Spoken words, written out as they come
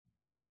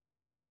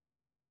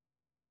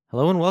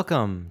Hello and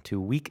welcome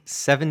to week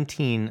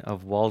 17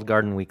 of Walled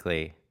Garden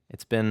Weekly.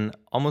 It's been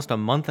almost a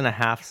month and a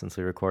half since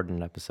we recorded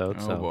an episode,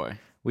 Oh so boy.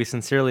 we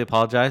sincerely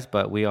apologize,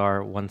 but we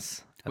are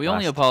We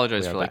only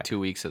apologized for like back. 2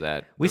 weeks of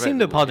that. We seem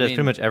to apologize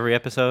pretty much every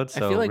episode, I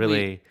so feel like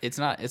really, it's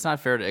not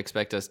fair to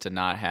expect us to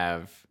not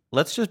have.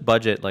 let's just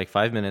budget like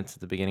 5 minutes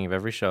at the beginning of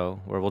every show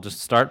where we'll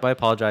just start by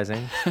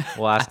apologizing.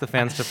 We'll ask the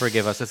fans to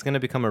forgive us. It's going to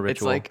become a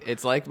ritual.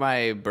 It's like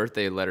my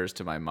birthday letters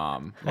to my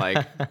mom.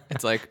 Like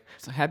it's like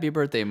happy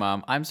birthday,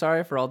 mom. I'm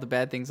sorry for all the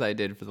bad things I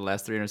did for the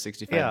last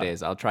 365 Yeah.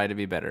 days. I'll try to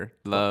be better.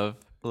 Love.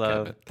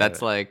 Kevin.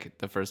 That's like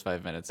the first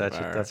 5 minutes.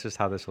 That's just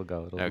how this will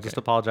go. We'll Okay. just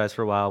apologize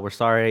for a while. We're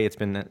sorry. It's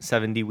been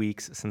 70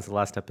 weeks since the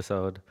last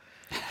episode.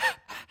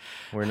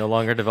 We're no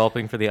longer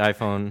developing for the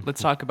iPhone.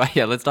 Let's talk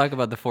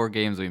about the 4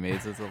 games we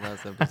made since the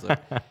last episode.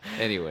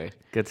 Anyway,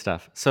 Good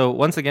stuff. So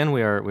once again,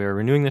 we are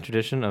renewing the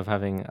tradition of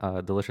having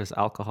delicious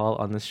alcohol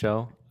on this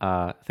show.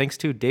 Thanks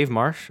to Dave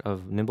Marsh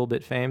of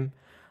Nimblebit fame,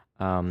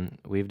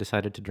 we've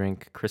decided to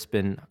drink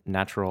Crispin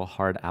Natural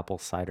Hard Apple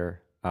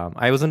Cider.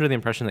 I was under the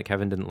impression that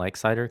Kevin didn't like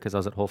cider because I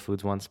was at Whole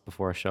Foods once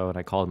before a show and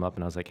I called him up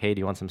and I was like, "Hey, do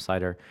you want some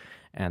cider?"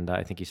 And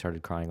I think he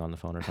started crying on the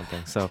phone or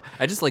something. So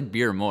I just like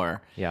beer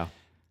more. yeah.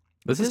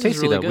 This This is is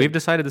tasty really though. good. We've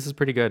decided this is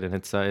pretty good, and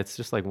it's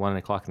just like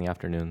 1:00 in the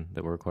afternoon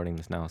that we're recording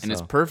this now. And it's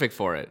so- perfect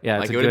for it. Yeah,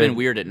 like it's it a would have good- been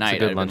weird at it's a night. good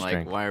I'd have been lunch like,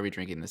 drink. why are we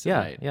drinking this Yeah,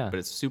 at night? yeah. But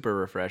it's super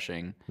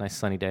refreshing. nice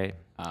sunny day.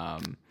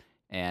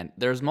 And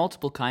there's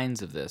multiple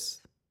kinds of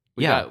this.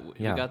 We Yeah,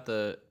 got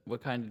the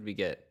what kind did we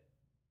get?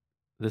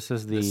 This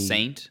is The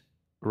Saint?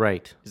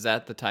 right. Is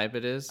that the type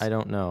it is? I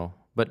don't know,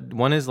 but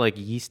one is like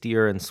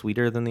yeastier and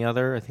sweeter than the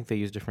other. I think they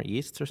use different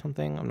yeasts or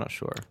something. I'm not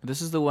sure.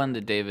 This is the one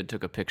that David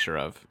took a picture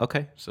of.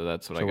 Okay, So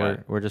that's what so I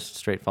got. we're just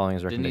straight following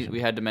his Didn't recommendation.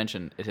 we had to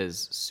mention it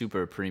is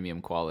super premium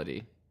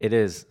quality. It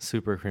is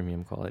super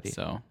premium quality.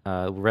 So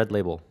Red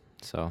label,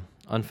 so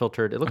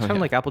unfiltered. It looks kind of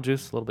yeah. like apple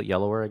juice, a little bit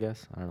yellower, I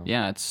guess. I don't know.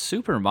 yeah, it's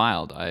super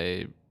mild.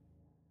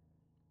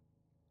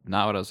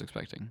 Not what I was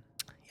expecting.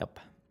 Yep.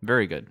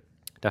 Very good.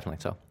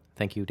 Definitely so.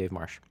 Thank you, Dave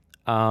Marsh.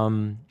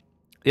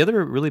 The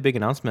other really big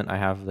announcement I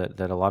have that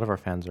a lot of our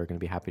fans are going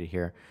to be happy to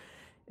hear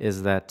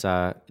is that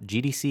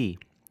GDC,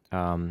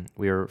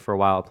 we were for a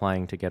while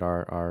applying to get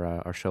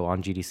our show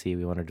on GDC.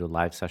 We wanted to do a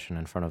live session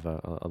in front of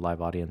a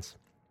live audience.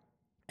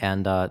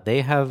 And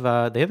they have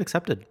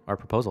accepted our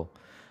proposal.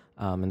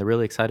 And they're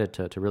really excited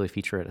to really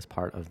feature it as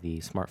part of the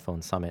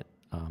Smartphone Summit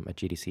at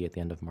GDC at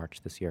the end of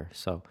March this year.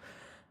 So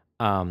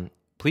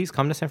please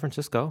come to San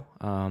Francisco.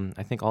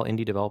 I think all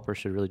indie developers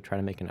should really try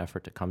to make an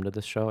effort to come to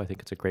this show. I think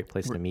it's a great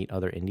place to meet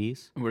other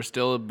indies. We're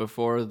still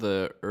before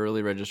the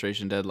early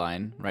registration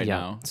deadline right Yeah,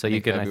 now. so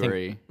you can, I think,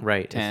 February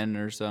right, if- 10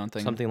 or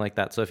something. Something like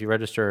that. So if you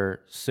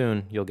register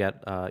soon, you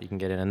can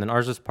get in. And then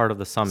ours is part of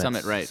the summit.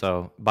 Summit, right.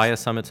 So buy a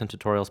Summits and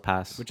Tutorials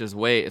pass. Which is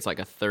it's like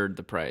a third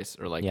the price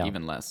or like Yeah.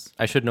 even less.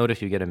 I should note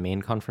if you get a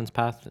main conference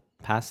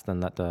pass,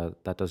 then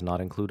that does not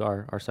include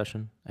our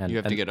session. And You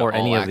have to get or an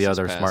any of the all-access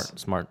other pass.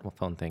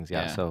 smartphone things.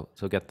 Yeah. Yeah.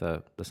 So get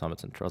the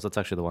Summits and Tutorials. That's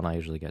actually the one I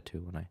usually get to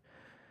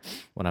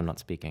when I'm not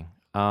speaking.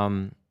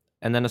 And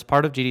then as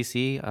part of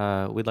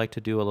GDC, we'd like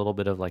to do a little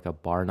bit of like a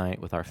bar night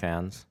with our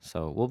fans.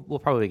 So we'll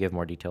probably give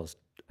more details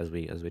as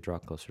we draw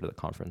closer to the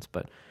conference.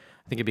 But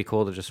I think it'd be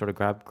cool to just sort of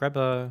grab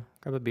a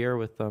beer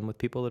with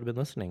people that have been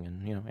listening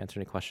and answer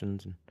any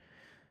questions. And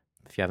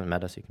if you haven't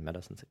met us, you can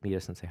meet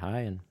us and say hi,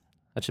 and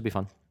that should be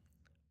fun.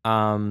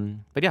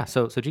 But yeah,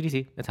 so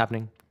GDC, it's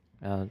happening.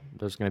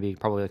 There's going to be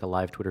probably like a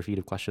live Twitter feed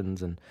of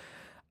questions and.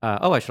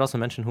 I should also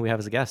mention who we have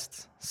as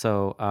guests.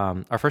 So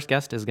our first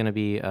guest is going to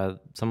be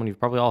someone you've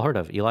probably all heard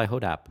of, Eli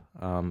Hodap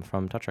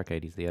from Touch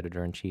Arcade. He's the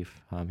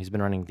editor-in-chief. He's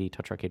been running the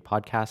Touch Arcade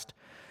podcast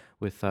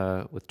with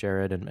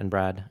Jared and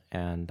Brad,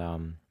 and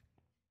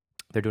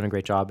they're doing a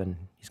great job, and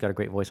he's got a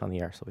great voice on the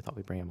air, so we thought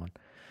we'd bring him on.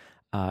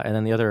 And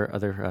then the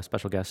other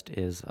special guest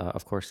is,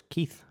 of course,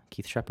 Keith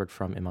Shepard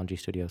from Imanji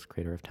Studios,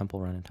 creator of Temple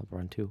Run and Temple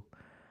Run 2.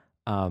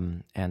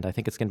 And I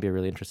think it's going to be a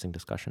really interesting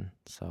discussion.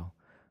 So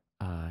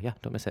yeah,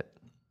 don't miss it.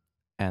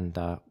 And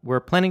we're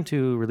planning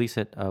to release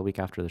it a week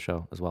after the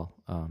show as well,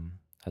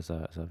 as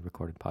a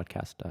recorded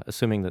podcast,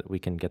 assuming that we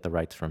can get the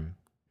rights from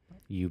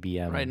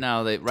UBM. Right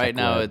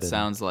now it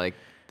sounds like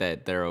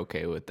that they're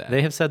okay with that.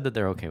 They have said that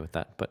they're okay with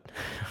that, but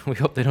we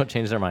hope they don't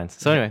change their minds.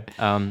 So anyway,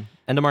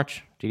 end of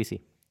March, GDC,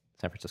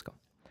 San Francisco.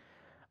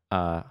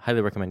 Highly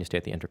recommend you stay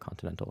at the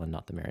Intercontinental and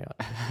not the Marriott.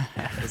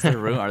 Is there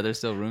room? Are there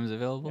still rooms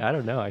available? I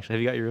don't know, actually.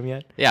 Have you got your room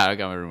yet? Yeah, I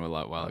got my room a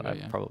while ago. I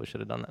Yeah. probably should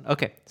have done that.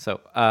 Okay,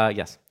 so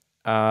yes.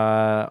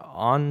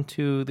 On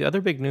to the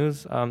other big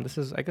news. This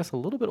is, I guess, a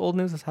little bit old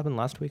news. This happened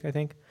last week, I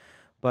think.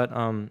 But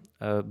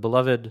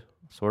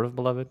sort of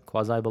beloved,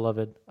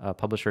 quasi-beloved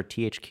publisher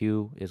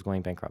THQ is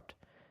going bankrupt.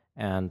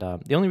 And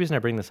the only reason I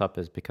bring this up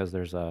is because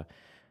there's a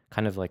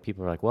kind of like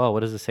people are like, well,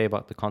 what does this say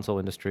about the console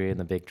industry and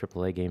the big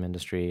AAA game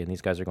industry? And these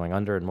guys are going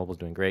under and mobile's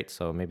doing great,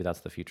 so maybe that's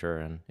the future.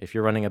 And if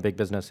you're running a big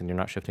business and you're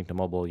not shifting to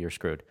mobile, you're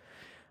screwed.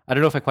 I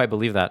don't know if I quite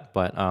believe that,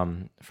 but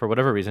for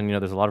whatever reason,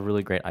 there's a lot of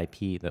really great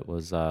IP that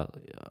was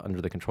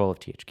under the control of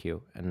THQ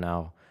and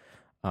now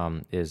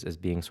is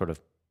being sort of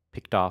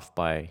picked off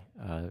by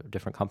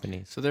different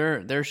companies. So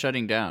they're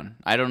shutting down.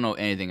 I don't know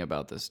anything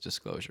about this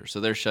disclosure. So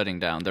they're shutting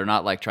down. They're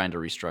not like trying to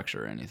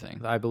restructure or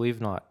anything. I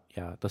believe not.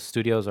 Yeah, the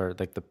studios are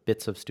like the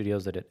bits of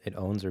studios that it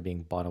owns are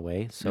being bought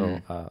away.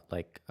 So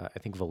I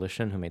think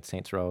Volition, who made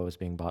Saints Row, is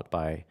being bought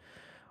by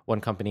one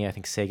company. I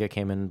think Sega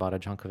came in and bought a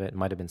chunk of it. It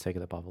might have been Sega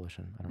that bought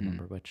Volition. I don't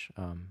remember which.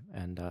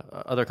 And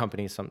other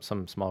companies,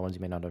 some smaller ones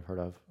you may not have heard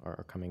of,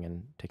 are coming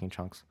in taking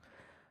chunks.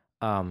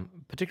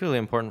 Particularly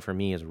important for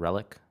me is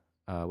Relic,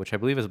 which I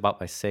believe is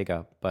bought by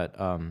Sega. But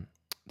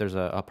there's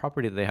a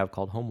property that they have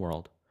called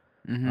Homeworld,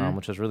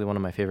 which is really one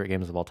of my favorite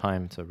games of all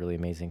time. It's a really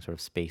amazing sort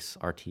of space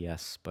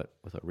RTS, but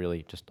with a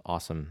really just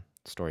awesome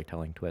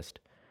storytelling twist.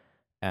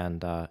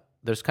 And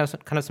there's kind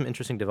of some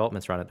interesting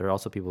developments around it. There are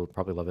also people who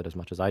probably love it as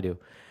much as I do.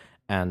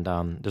 And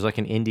there's like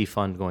an indie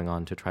fund going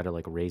on to try to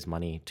like raise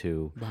money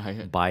to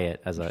buy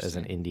it as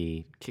an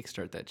indie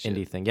Kickstart that shit.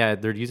 indie thing. Yeah,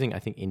 they're using I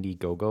think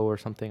Indiegogo or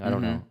something. I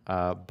don't know.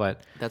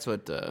 But That's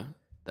what the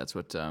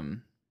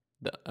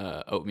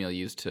Oatmeal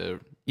used to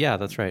yeah,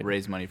 that's right.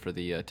 raise money for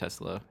the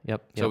Tesla.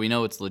 Yep. So we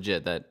know it's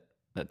legit that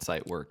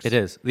site works. It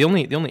is. The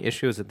only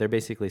issue is that they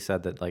basically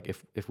said that like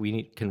if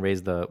we can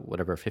raise the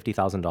whatever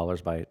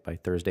 $50,000 by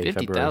Thursday,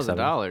 February 7th.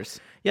 $50,000.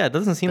 Yeah, it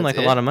doesn't seem That's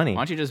like it? a lot of money.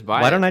 Why don't you just buy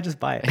it? Why don't I just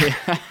buy it?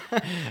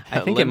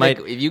 I think it might.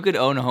 If you could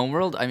own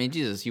Homeworld, I mean,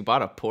 Jesus, you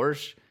bought a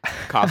Porsche,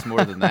 costs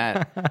more than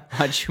that. Why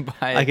don't you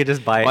buy it? I could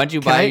just buy it. Why don't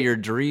you Can buy I- your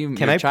dream?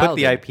 Can your I put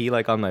the childhood? IP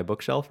like on my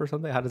bookshelf or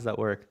something? How does that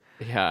work?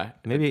 Yeah.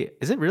 Maybe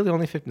is it really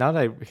only 50? Now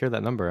that I hear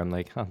that number, I'm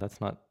like, huh,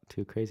 that's not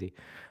too crazy.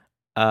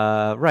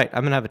 Right,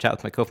 I'm gonna have a chat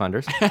with my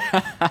co-founders.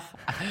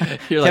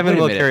 You're Kevin "Wait a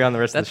will minute, carry on the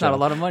rest of the That's not show." a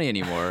lot of money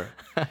anymore.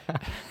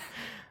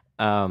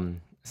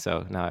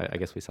 So now I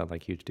guess we sound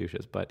like huge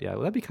douches, but yeah,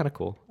 well, that'd be kind of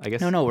cool. I guess.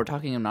 No, we're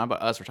talking not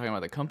about us. We're talking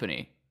about the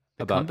company.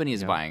 The About- company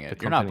is yeah, buying the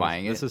it. You're not companies.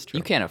 buying it. This is true.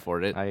 You can't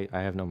afford it. I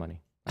have no money.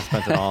 I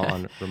spent it all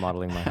on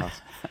remodeling my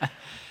house.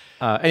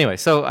 Anyway,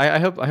 so I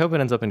hope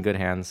it ends up in good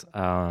hands.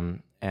 I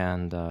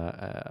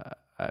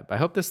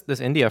hope this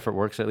indie effort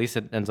works. At least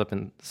it ends up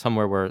in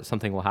somewhere where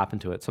something will happen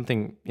to it.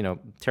 Something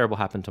terrible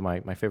happened to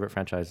my favorite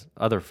franchise,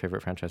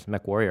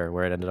 MechWarrior,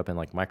 where it ended up in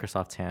like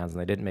Microsoft's hands,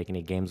 and they didn't make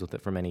any games with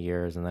it for many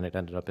years, and then it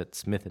ended up at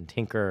Smith and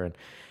Tinker. And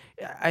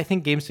I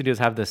think game studios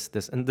have this,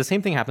 and the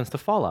same thing happens to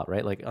Fallout,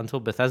 right? Like until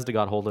Bethesda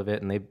got hold of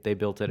it and they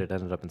built it, it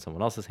ended up in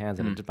someone else's hands,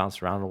 and it just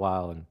bounced around a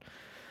while.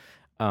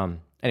 And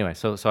anyway,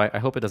 so I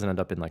hope it doesn't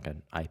end up in like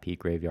an IP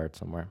graveyard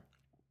somewhere.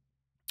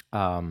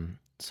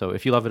 So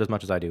if you love it as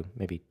much as I do,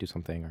 maybe do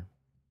something or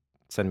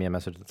send me a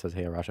message that says,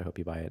 "Hey, Arash, I hope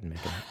you buy it and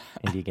make an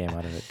indie game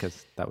out of it,"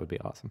 because that would be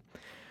awesome.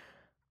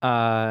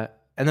 And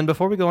then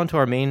before we go on to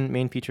our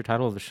main feature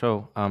title of the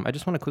show, I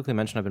just want to quickly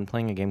mention I've been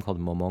playing a game called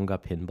Momonga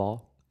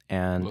Pinball,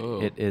 and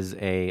it is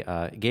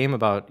a game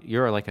about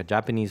you're like a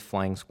Japanese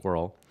flying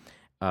squirrel,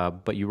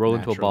 but you roll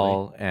into a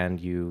ball and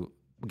you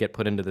get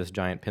put into this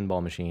giant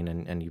pinball machine,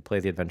 and you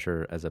play the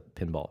adventure as a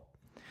pinball.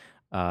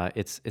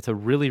 It's a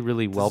really,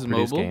 really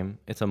well-produced game.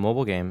 It's a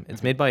mobile game.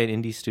 It's made by an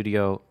indie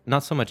studio.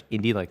 Not so much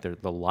indie, like they're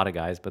a lot of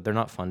guys, but they're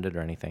not funded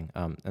or anything.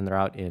 And they're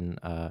out in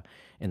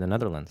the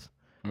Netherlands.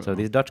 So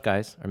these Dutch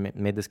guys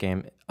made this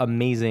game.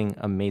 Amazing,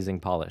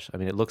 amazing polish. I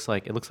mean, it looks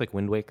like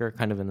Wind Waker,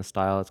 kind of in the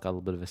style. It's got a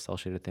little bit of a cell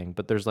shaded thing,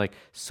 but there's like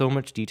so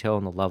much detail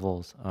in the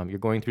levels. You're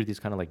going through these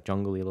kind of like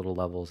jungly little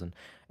levels, and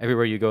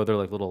everywhere you go, they're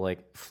like little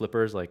like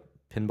flippers, like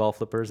pinball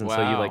flippers, and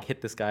so you like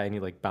hit this guy and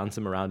you like bounce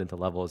him around into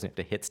levels, and you have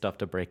to hit stuff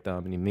to break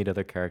them, and you meet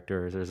other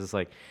characters. There's this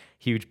like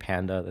huge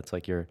panda that's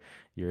like your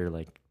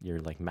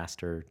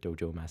master,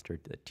 dojo master,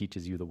 that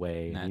teaches you the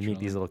way, and you meet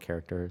these little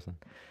characters, and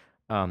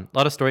a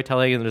lot of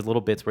storytelling, and there's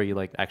little bits where you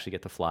like actually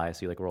get to fly,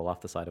 so you like roll off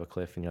the side of a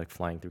cliff and you're like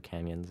flying through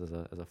canyons as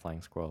a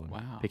flying squirrel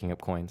and picking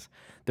up coins.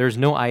 There's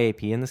no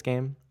IAP in this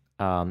game,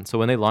 so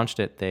when they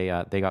launched it, they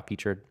got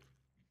featured,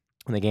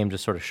 and the game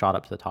just sort of shot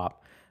up to the top.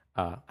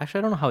 Actually,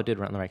 I don't know how it did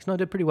run in the ranks. No, it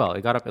did pretty well.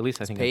 It got up at least,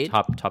 I think, in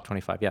top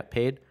 25. Yeah,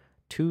 paid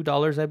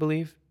 $2, I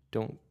believe.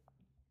 Don't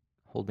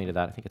hold me to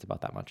that. I think it's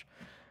about that much.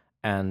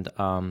 And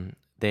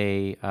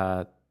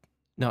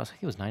no, I think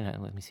it was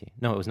 99. Let me see.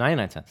 No, it was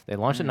 99 cents. They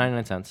launched at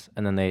 99 cents,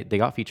 and then they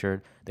got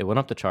featured. They went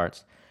up the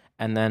charts,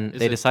 and then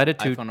they decided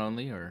to iPhone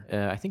only, or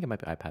I think it might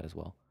be iPad as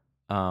well.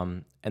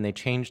 And they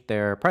changed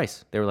their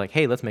price. They were like,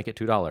 "Hey, let's make it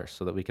 $2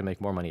 so that we can make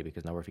more money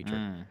because now we're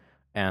featured."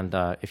 And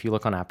if you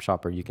look on App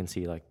Shopper, you can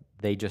see like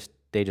they just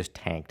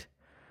tanked.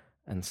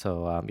 And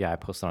so I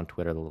posted on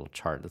Twitter the little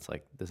chart that's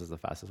like, this is the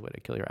fastest way to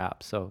kill your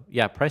app. So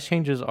yeah, price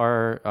changes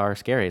are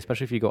scary,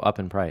 especially if you go up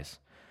in price.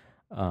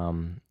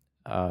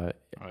 I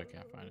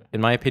can't find it.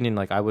 In my opinion,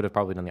 like I would have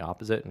probably done the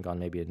opposite and gone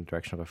maybe in the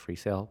direction of a free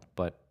sale.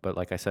 But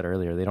like I said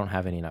earlier, they don't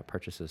have any net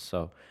purchases.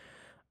 So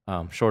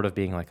short of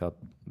being like a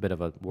bit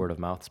of a word of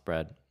mouth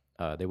spread,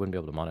 they wouldn't be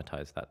able to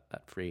monetize that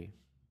free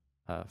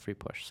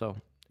push. So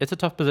it's a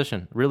tough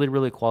position. Really,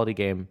 really quality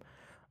game.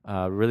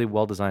 Really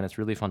well designed. It's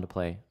really fun to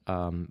play.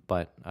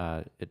 But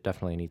it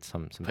definitely needs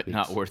some But tweaks.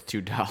 not worth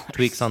 $2.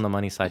 Tweaks on the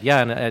money side.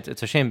 Yeah, and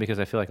it's a shame because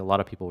I feel like a lot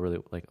of people really,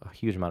 like a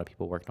huge amount of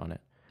people worked on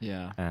it.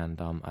 Yeah.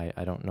 And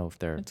I don't know if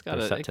they're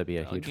set to be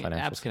a huge financial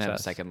apps success. can have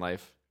a second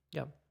life.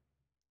 Yeah.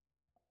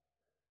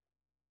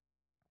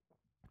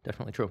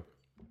 definitely true.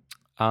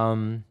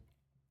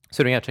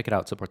 So yeah, check it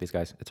out. Support these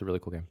guys. It's a really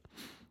cool game.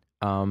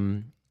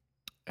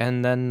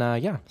 And then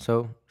yeah.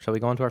 So shall we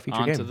go on to our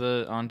feature game?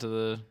 Onto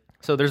the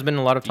So there's been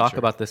a lot of talk feature.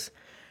 about this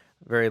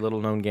very little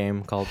known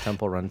game called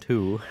Temple Run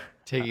 2.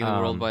 taking the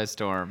world by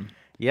storm.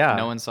 Yeah.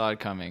 No one saw it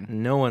coming.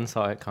 No one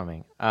saw it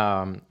coming.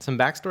 Some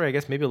backstory, I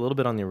guess, maybe a little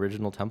bit on the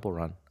original Temple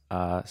Run.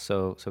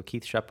 So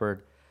Keith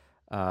Shepard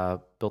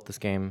built this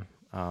game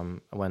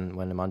when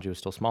Imanju was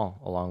still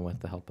small, along with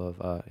the help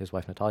of his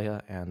wife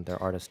Natalia and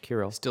their artist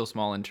Kirill. Still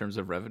small in terms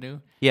of revenue.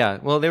 Yeah,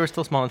 well, they were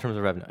still small in terms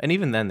of revenue, and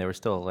even then, they were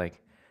still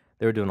like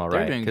they were doing all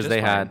right doing because just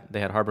they fine.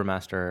 had Harbor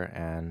Master,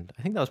 and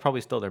I think that was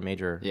probably still their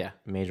major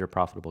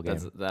profitable game.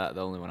 That's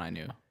the only one I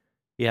knew.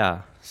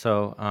 Yeah.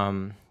 So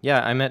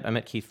yeah, I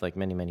met Keith like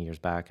many years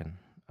back,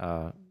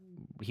 and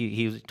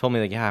he told me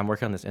like, yeah, I'm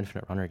working on this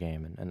Infinite Runner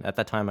game, and at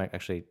that time I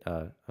actually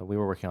we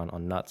were working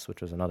on Nuts,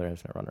 which was another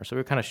Infinite Runner. So we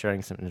were kind of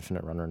sharing some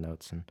Infinite Runner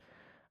notes, and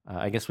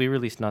I guess we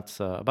released Nuts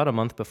about a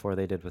month before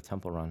they did with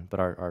Temple Run, but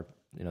our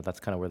that's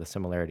kind of where the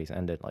similarities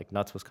ended. Like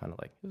Nuts was kind of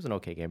like it was an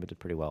okay game, it did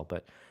pretty well,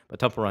 but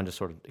Temple Run just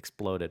sort of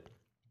exploded.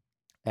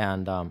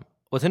 And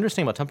what's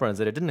interesting about Temple Run is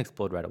that it didn't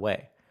explode right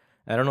away.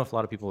 I don't know if a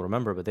lot of people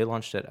remember, but they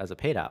launched it as a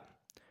paid app.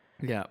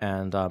 Yeah.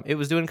 And it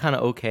was doing kind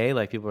of okay.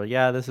 Like people were,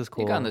 yeah, this is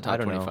cool. It got in the I top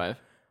don't know. 25.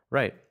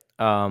 Right.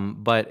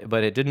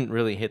 But it didn't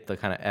really hit the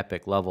kind of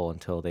epic level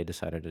until they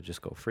decided to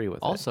just go free with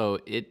it. Also,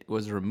 it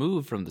was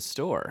removed from the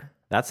store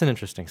That's an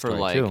interesting for story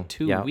like too.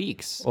 2 Yeah.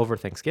 weeks. Over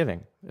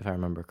Thanksgiving, if I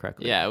remember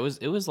correctly. Yeah, it was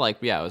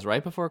like it was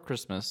right before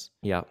Christmas,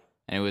 Yeah.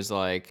 and it was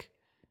like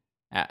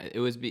it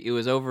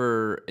was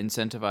over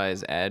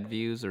incentivized ad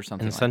views or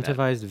something like that.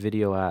 Incentivized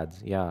video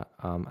ads. Yeah.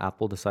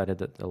 Apple decided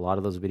that a lot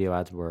of those video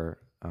ads were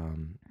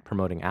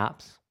promoting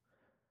apps.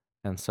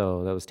 And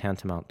so that was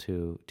tantamount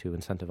to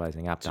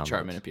incentivizing app downloads.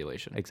 Chart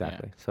manipulation.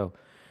 Exactly. So,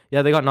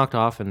 yeah, they got knocked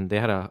off, and they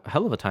had a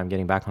hell of a time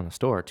getting back on the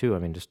store too. I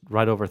mean, just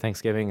right over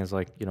Thanksgiving is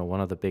like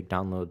one of the big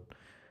download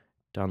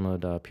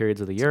periods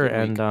of the year,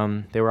 good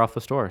and they were off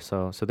the store.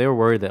 So they were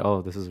worried that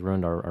this has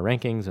ruined our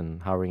rankings,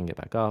 and how are we gonna get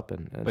back up?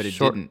 And But it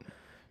didn't.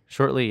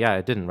 Shortly, yeah,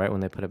 it didn't. Right when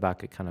they put it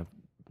back, it kind of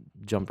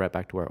jumped right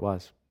back to where it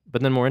was.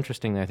 But then more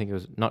interestingly, I think it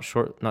was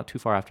not too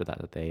far after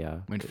that they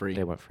Went free.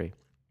 They went free.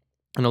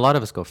 And a lot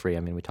of us go free. I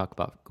mean, we talk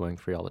about going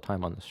free all the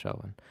time on this show,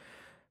 and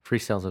free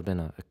sales have been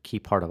a key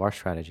part of our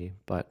strategy.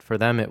 But for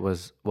them, it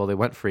was, they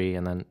went free,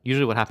 and then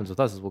usually what happens with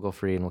us is we'll go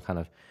free, and we'll kind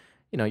of,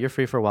 you're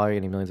free for a while, you're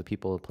getting millions of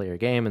people to play your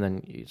game, and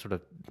then you sort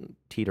of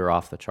teeter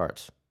off the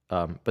charts.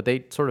 But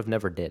they sort of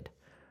never did.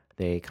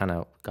 They kind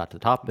of got to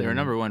the top. They were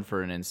number one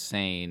for an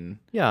insane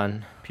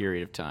and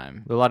period of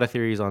time. a lot of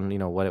theories on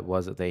what it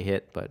was that they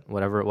hit, but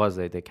whatever it was,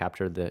 they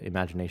captured the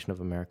imagination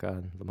of America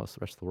and the rest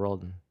of the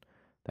world, and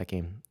that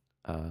game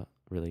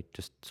really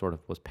just sort of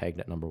was pegged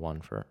at number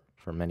one for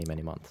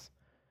many months.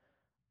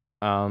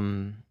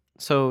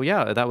 So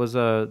yeah, that was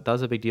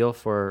a big deal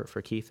for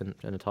Keith and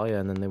Natalia,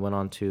 and then they went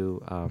on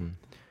to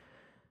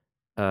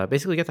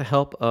basically get the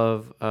help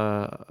of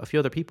a few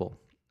other people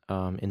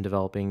in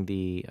developing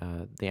the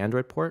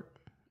Android port,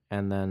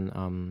 and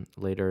then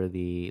later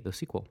the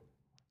sequel.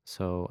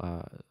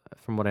 So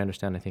from what I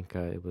understand, I think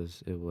it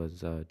was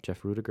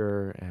Jeff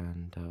Rudiger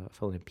and a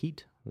fellow named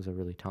Pete, who's a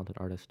really talented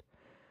artist.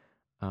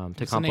 To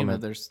What's the name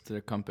complement of their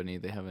company?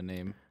 They have a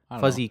name. I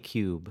don't Fuzzy know.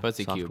 Cube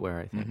Fuzzy Cube.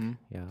 software, I think. Mhm.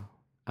 Yeah.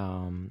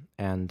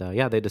 And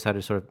they decided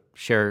to sort of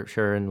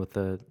share in with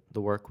the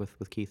work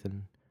with Keith,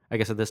 and I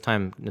guess at this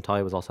time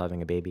Natalia was also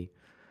having a baby,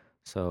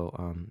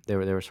 so they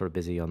were sort of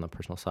busy on the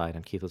personal side,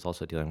 and Keith was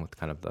also dealing with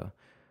kind of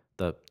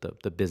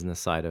the business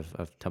side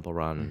of Temple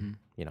Run,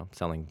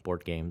 selling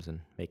board games and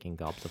making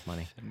gobs of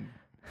money,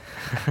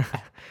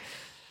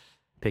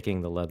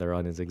 picking the leather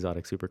on his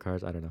exotic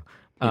supercars. I don't know.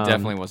 He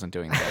definitely wasn't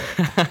doing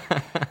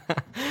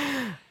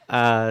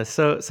that.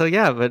 So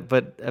yeah,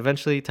 but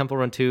eventually Temple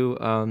Run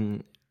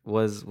 2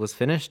 was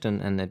finished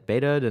and it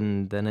betaed,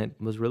 and then it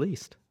was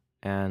released.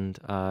 And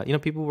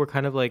people were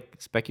kind of like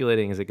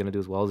speculating, is it going to do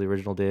as well as the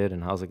original did,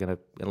 and how's it going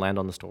to land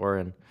on the store?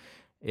 And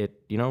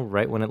it,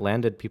 right when it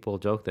landed, people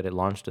joked that it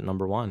launched at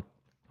number one.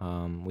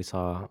 We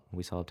saw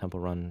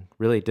Temple Run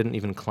really didn't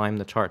even climb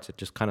the charts. It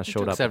just kind of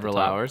showed up. Several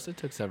hours. It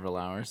took several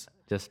hours.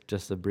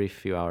 Just a brief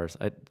few hours.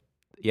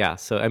 Yeah,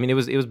 so I mean, it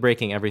was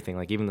breaking everything.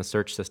 Like even the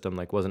search system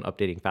wasn't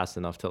updating fast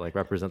enough to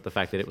represent the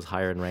fact that it was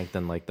higher in rank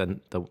than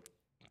the.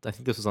 I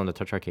think this was on the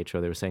Touch Arcade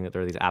show. They were saying that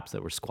there are these apps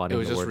that were squatting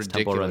the words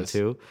Temple Run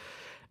 2.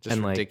 Just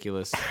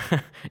ridiculous.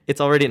 It's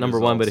already at number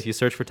one, but if you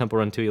search for Temple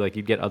Run 2,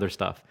 you'd get other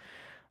stuff.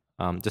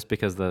 Just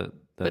because the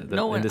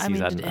indices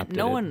hadn't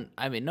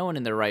updated. No one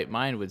in their right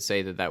mind would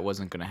say that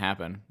wasn't going to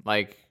happen.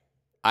 Like,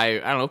 I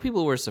don't know.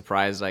 People were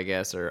surprised, I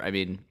guess, or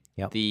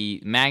Yep.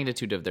 The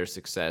magnitude of their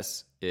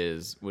success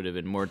would have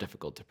been more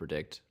difficult to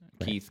predict.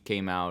 Right. Keith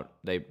came out.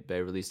 They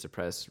released a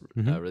press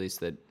release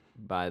that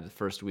by the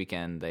first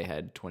weekend they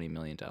had 20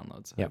 million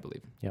downloads. Yep. I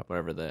believe. Yep.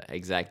 Whatever the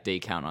exact day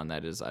count on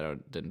that is,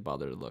 didn't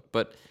bother to look,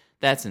 but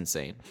that's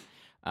insane.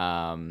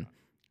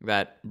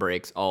 That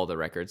breaks all the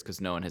records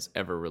because no one has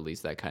ever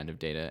released that kind of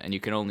data, and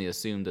you can only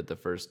assume that the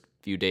first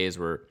few days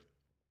were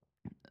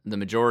the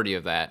majority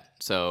of that.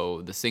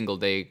 So the single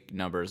day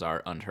numbers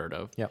are unheard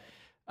of. Yep.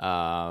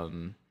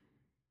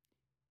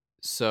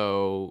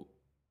 So,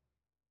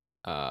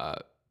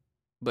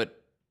 but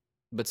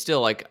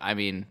still, like, I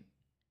mean,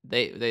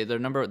 their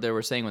number they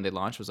were saying when they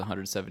launched was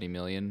 170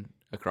 million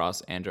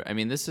across Android. I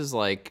mean, this is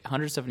like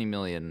 170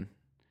 million.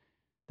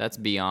 That's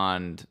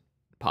beyond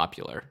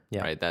popular,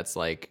 right? That's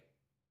like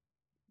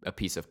a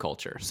piece of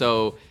culture.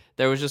 So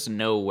there was just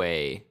no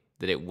way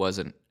that it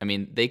wasn't. I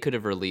mean, they could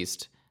have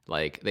released,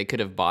 like, they could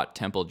have bought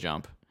Temple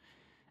Jump,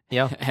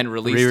 and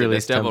released it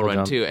as Temple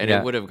Run 2, and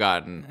it would have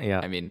gotten.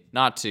 I mean,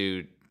 not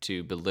to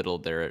belittle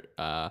their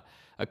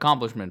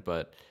accomplishment,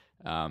 but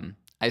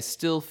I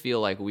still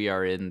feel like we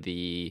are in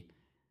the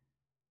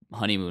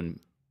honeymoon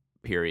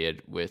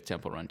period with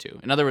Temple Run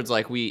 2. In other words,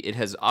 like, it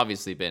has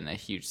obviously been a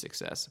huge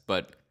success,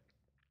 but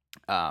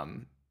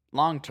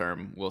long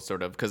term will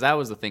sort of, because that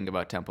was the thing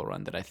about Temple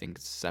Run that I think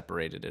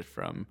separated it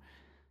from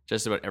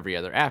just about every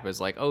other app,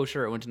 is like, oh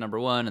sure, it went to number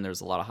 1 and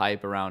there's a lot of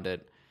hype around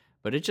it,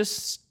 but it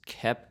just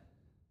kept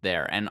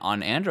there. And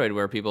on Android,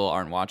 where people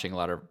aren't watching a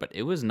lot of, but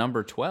it was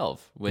number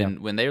 12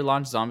 when they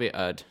launched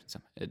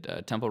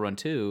Temple Run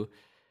 2.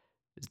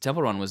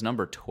 Temple Run was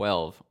number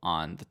 12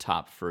 on the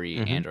top free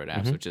Android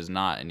apps, which is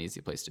not an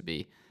easy place to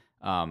be.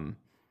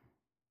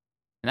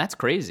 And that's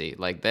crazy.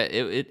 Like, that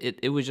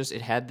it was just,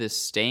 it had this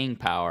staying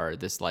power,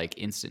 this like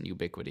instant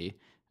ubiquity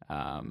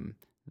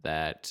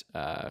that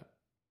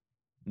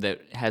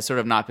has sort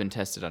of not been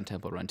tested on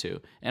Temple Run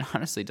 2. And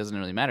honestly, it doesn't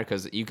really matter,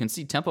 because you can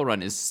see Temple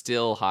Run is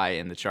still high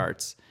in the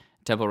charts,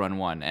 Temple Run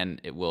 1,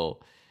 and it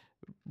will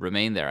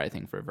remain there, I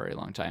think, for a very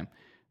long time.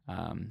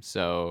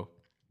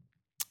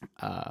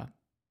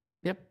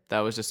 Yep, that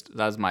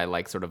was my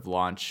like sort of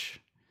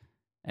launch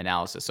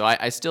analysis. So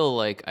I still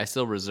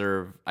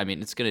reserve. I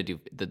mean, it's gonna do.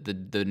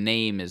 The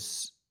name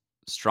is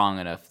strong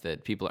enough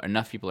that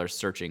enough people are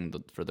searching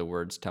for the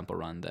words Temple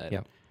Run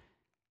that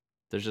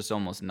there's just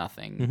almost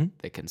nothing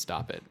that can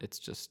stop it. It's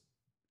just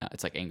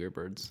it's like Angry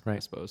Birds, right. I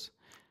suppose.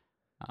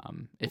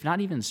 If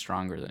not even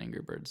stronger than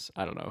Angry Birds.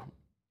 I don't know.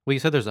 Well, you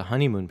said there's a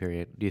honeymoon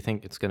period. Do you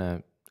think it's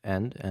gonna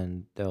end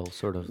and they'll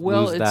sort of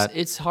lose that?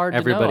 It's hard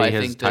everybody to know. I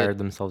has think tired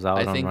themselves out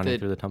on running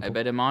through the temple. I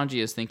bet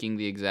Imanji is thinking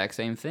the exact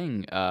same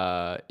thing,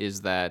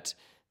 is that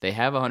they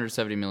have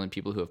 170 million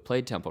people who have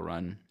played Temple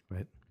Run.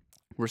 Right.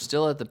 We're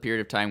still at the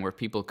period of time where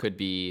people could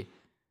be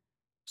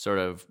sort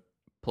of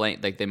playing,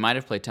 like they might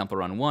have played Temple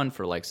Run 1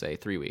 for like, say,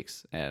 3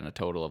 weeks and a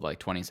total of like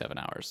 27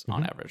 hours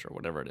on average, or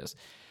whatever it is.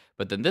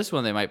 But then this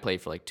one they might play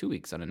for like 2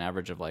 weeks on an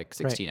average of like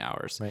 16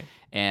 hours. Right.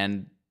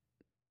 And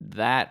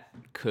that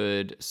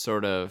could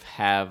sort of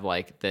have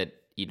like that,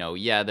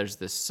 there's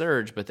this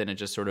surge, but then it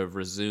just sort of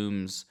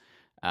resumes.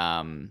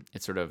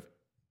 It sort of,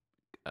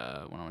 what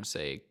I want to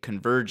say,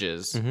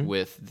 converges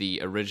with the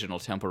original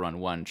Temple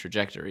Run 1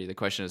 trajectory. The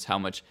question is, how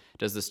much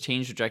does this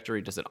change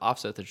trajectory? Does it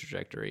offset the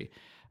trajectory?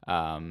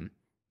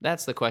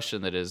 That's the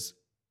question that is,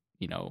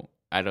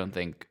 I don't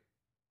think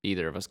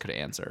either of us could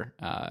answer.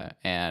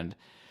 And,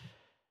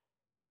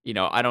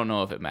 I don't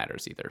know if it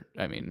matters either.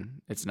 I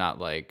mean, it's not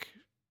like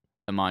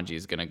Imanji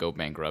is going to go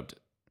bankrupt,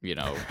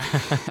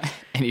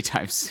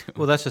 anytime soon.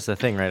 Well, that's just the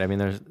thing, right? I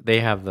mean, they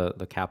have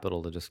the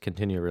capital to just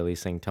continue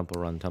releasing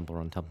Temple Run.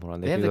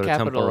 They have the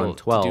capital Temple Run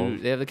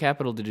 12. They have the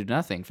capital to do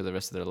nothing for the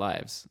rest of their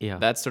lives. Yeah.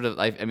 That's sort of,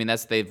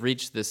 they've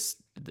reached this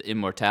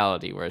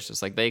immortality where it's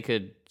just like they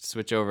could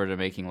switch over to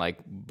making like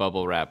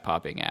bubble wrap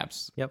popping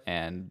apps. Yep.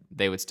 And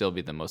they would still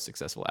be the most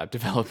successful app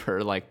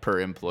developer, like per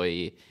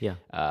employee. Yeah.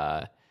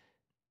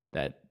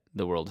 That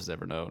the world has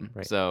ever known.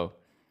 Right. So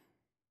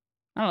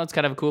I don't know, it's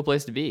kind of a cool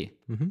place to be.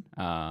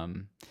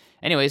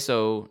 Anyway,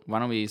 so why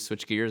don't we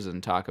switch gears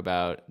and talk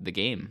about the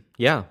game?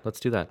 Yeah, let's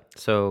do that.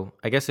 So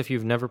I guess if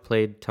you've never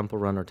played Temple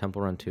Run or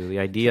Temple Run 2, the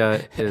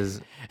idea is...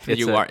 If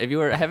you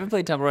haven't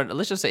played Temple Run,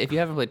 let's just say if you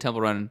haven't played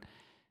Temple Run,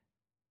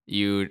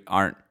 you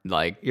aren't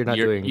like... You're not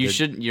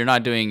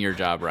doing your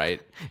job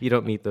right. You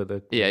don't meet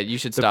the you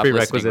should stop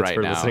listening right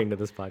for now. Listening to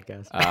this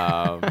podcast.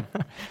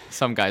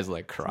 Some guy's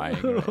like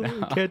crying right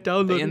now. Can't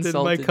download it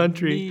in my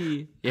country.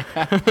 Me.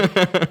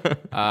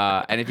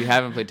 Yeah. And if you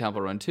haven't played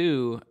Temple Run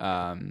 2,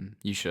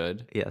 you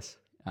should. Yes.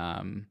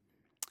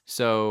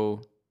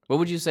 So what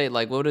would you say,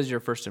 like, what is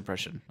your first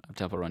impression of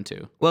Temple Run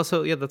 2? Well,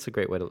 so yeah, that's a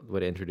great way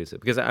to introduce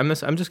it, because I'm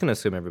just going to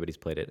assume everybody's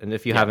played it. And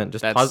if you haven't,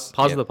 just pause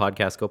the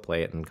podcast, go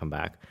play it and come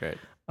back. Right.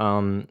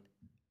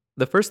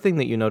 The first thing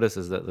that you notice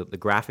is that the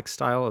graphic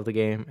style of the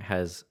game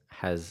has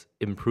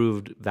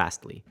improved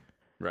vastly.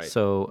 Right.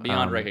 So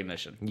beyond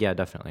recognition. Yeah,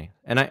 definitely.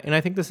 And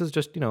I think this is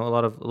just, a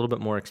little bit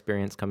more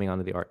experience coming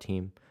onto the art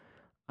team.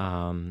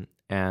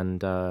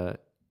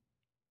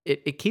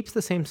 It keeps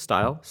the same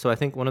style. So I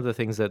think one of the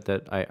things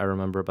that I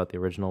remember about the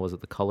original was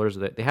that the colors,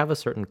 that they have a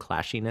certain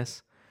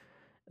clashiness.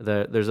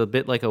 There's a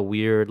bit like a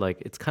weird,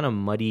 like, it's kind of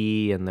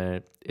muddy, and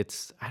I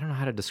don't know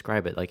how to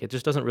describe it. Like, it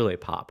just doesn't really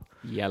pop.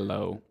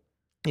 Yellow.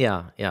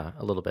 Yeah,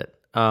 a little bit.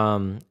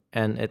 And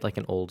it's like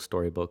an old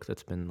storybook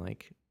that's been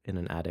like in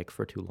an attic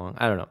for too long.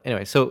 I don't know.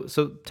 Anyway, so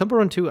Temple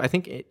Run 2, I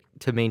think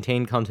to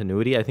maintain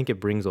continuity, I think it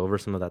brings over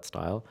some of that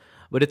style,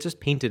 but it's just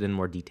painted in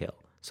more detail.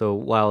 So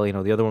while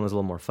the other one was a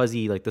little more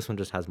fuzzy, like this one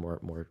just has more.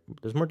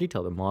 There's more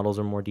detail. The models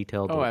are more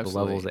detailed. Oh, the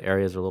absolutely. levels, the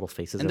areas are little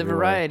faces And the everywhere.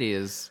 variety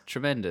is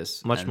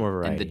tremendous. Much more And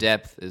the variety.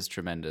 depth is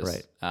tremendous.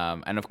 Right.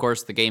 And of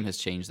course, the game has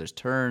changed. There's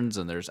turns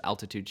and there's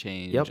altitude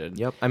change. Yep, And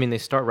yep. I mean, they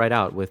start right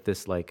out with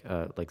this like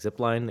zip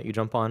line that you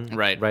jump on.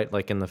 Right. Right,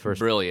 like in the first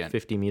Brilliant.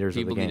 50 meters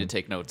People of the game. need to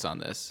take notes on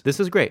this. This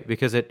is great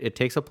because it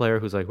takes a player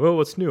who's like, well,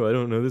 what's new? I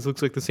don't know. This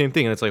looks like the same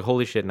thing. And it's like,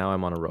 holy shit, now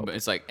I'm on a rope. But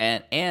it's like,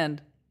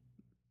 and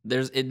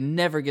it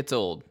never gets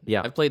old.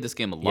 Yeah. I've played this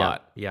game a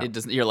lot. yeah. It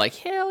doesn't. You're like,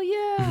 hell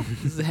yeah.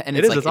 And It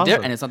it's is, like, it's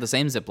awesome. and it's not the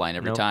same zip line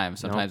every Nope, time. nope.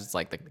 Sometimes it's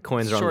like the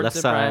Coins are on the short left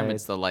zip line. side,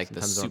 It's the sometimes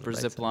they're on the super right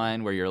zip side.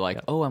 line where you're like,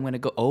 oh, I'm gonna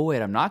go. Oh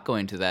wait, I'm not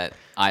going to that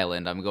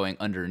island. I'm going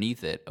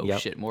underneath it. Oh Yep,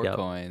 shit, more yep.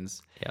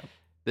 coins. Yep.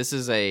 This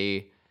is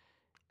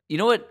you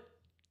know what?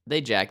 They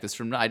jacked this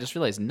from. I just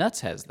realized Nuts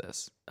has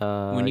this.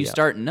 When you Yeah.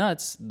 start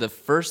Nuts, the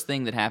first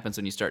thing that happens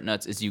when you start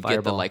Nuts is you get the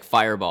Fireball. like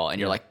fireball, and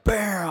you're like,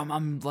 bam!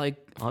 I'm like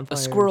On a fire,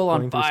 squirrel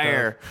on going through stuff.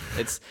 fire.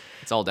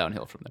 It's all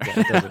downhill from there.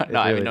 it does, it no,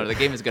 I mean really no. does. The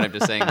game is good. I'm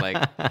just saying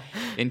like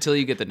until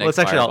you get the next. Well, it's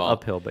actually fireball, all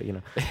uphill, but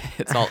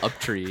it's all up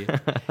tree.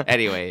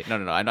 Anyway,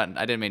 no. I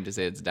didn't mean to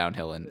say it's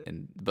downhill,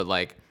 but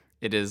like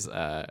it is.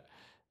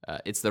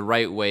 It's the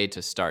right way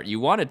to start. You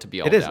want it to be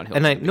all it is. downhill.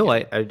 And from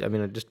the beginning. I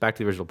mean, just back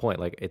to the original point.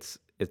 Like it's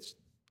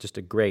just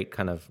a great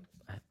kind of.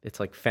 It's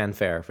like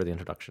fanfare for the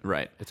introduction.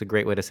 Right. It's a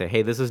great way to say,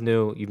 hey, this is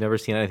new. You've never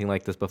seen anything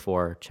like this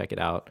before. Check it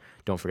out.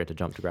 Don't forget to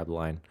jump to grab the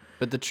line.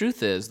 But the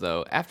truth is,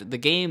 though, after the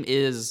game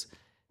is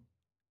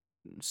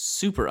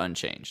super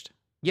unchanged.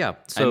 Yeah.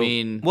 So,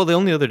 mean- well, the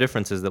only other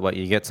difference is that what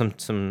you get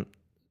some.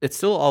 It's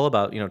still all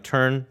about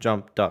turn,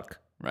 jump, duck.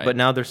 Right. But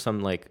now there's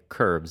some like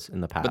curves in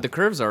the path. But the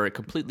curves are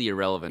completely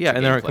irrelevant. yeah, to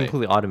and they're gameplay.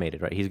 completely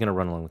automated, right? He's gonna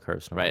run along the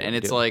curves, no matter Right, what and you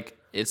it's do. like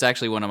it's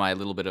actually one of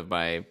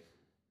my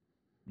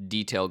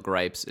detail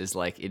gripes is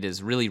like it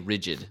is really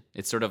rigid.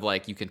 It's sort of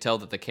like you can tell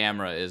that the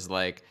camera is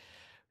like,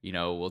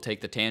 we'll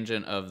take the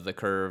tangent of the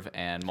curve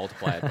and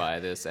multiply it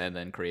by this, and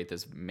then create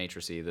this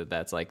matrice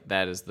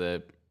that is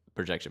the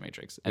projection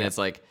matrix, and it's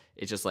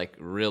just like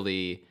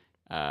really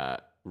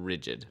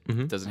rigid.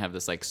 It doesn't have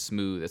this like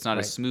smooth. It's not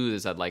as smooth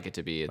as I'd like it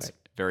to be. It's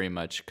very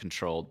much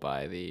controlled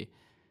by the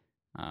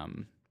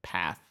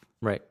path.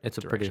 right. It's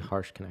a pretty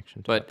harsh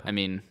connection. To But that path. I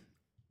mean,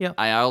 Yeah.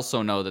 I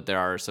also know that there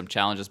are some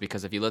challenges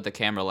because if you let the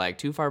camera lag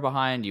too far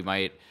behind, you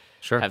might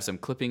Sure. have some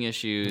clipping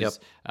issues Yep.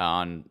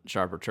 on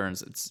sharper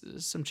turns. It's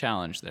some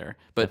challenge there,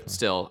 but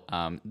still,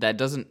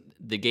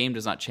 the game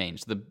does not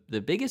change.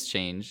 The biggest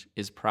change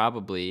is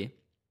probably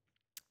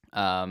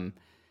the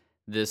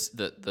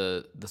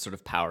sort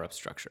of power up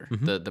structure.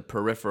 Mm-hmm. The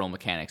peripheral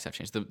mechanics have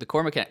changed. The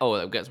core mechanic. Oh,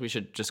 I guess we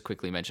should just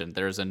quickly mention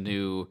there's a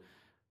new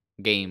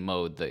game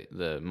mode,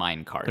 the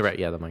mine cart, right.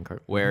 Yeah, the minecart.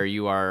 where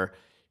you are,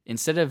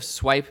 instead of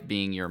swipe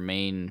being your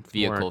main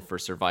vehicle for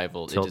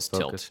survival, it is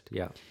tilt. Focused,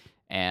 yeah.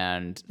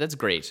 And that's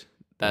great.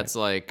 That's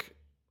like,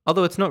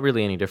 Although it's not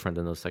really any different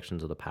than those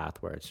sections of the path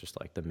where it's just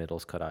like the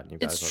middle's cut out and you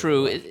guys. it's are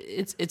true.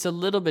 left. It's a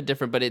little bit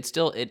different, but it's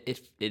still it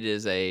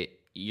is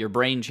your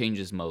brain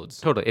changes modes.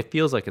 Totally. It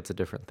feels like it's a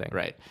different thing.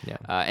 Right. Yeah.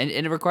 And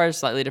it requires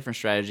slightly different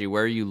strategy.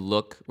 Where you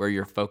look, where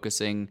you're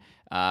focusing,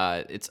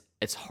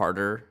 it's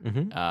harder.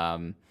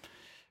 Mm-hmm.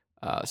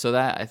 So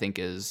that I think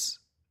is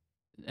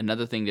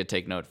another thing to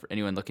take note for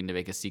anyone looking to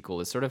make a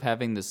sequel is sort of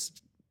having this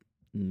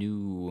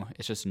new.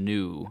 It's just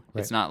new.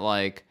 Right. It's not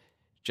like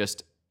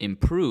just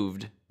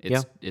improved.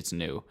 Yeah. It's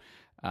new.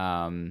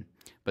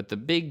 But the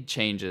big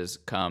changes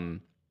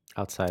come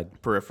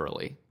Outside.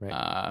 peripherally.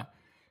 Right.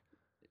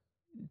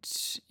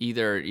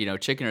 Either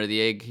chicken or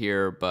the egg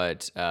here,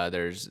 but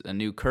there's a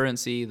new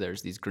currency.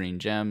 There's these green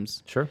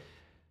gems, Sure.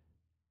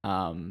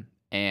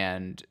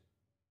 and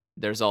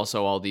there's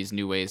also all these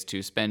new ways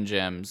to spend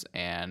gems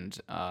and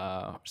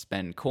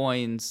spend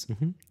coins.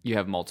 Mm-hmm. You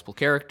have multiple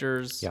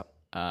characters. Yep.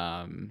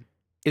 Um,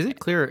 Is it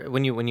clear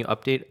when you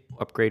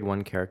upgrade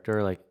one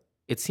character, like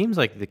it seems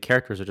like the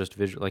characters are just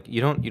visual, like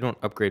you don't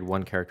upgrade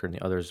one character and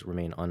the others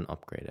remain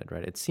unupgraded,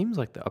 right? It seems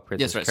like the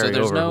upgrades Yes, just right. So carry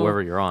there's over no-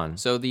 whoever you're on.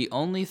 So the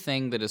only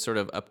thing that is sort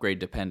of upgrade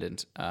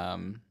dependent,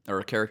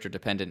 or character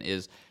dependent,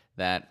 is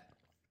that.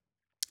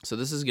 So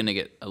this is going to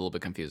get a little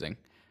bit confusing,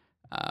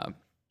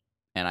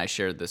 and I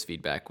shared this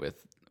feedback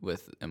with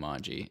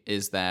Imanji.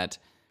 Is that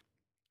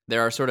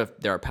there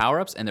are power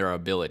ups and there are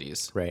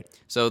abilities. Right.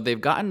 So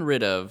they've gotten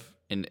rid of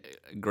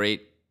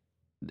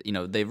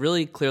they've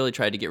really clearly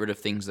tried to get rid of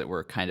things that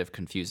were kind of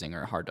confusing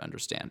or hard to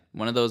understand.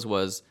 One of those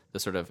was the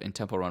sort of in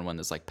Temple Run one,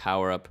 this like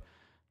power up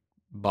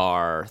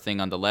bar thing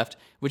on the left,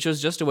 which was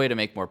just a way to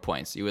make more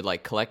points. You would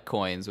like collect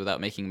coins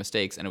without making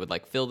mistakes, and it would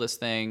like fill this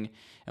thing.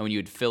 And when you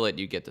would fill it,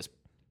 you'd get this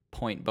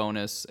point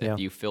bonus Yeah. if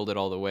you filled it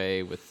all the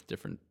way with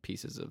different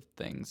pieces of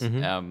things.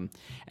 Mm-hmm.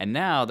 And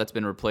now that's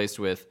been replaced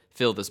with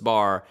fill this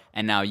bar,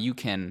 and now you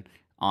can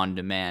on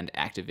demand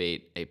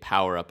activate a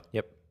power up.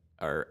 Yep.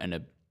 Or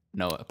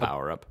a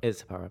power up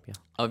It's a power up, yeah.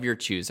 of your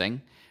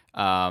choosing.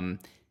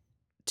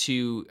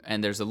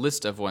 and there's a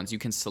list of ones you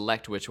can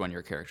select which one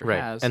your character Right.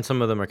 has, And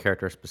some of them are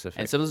character specific.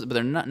 and some, but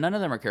they're not. None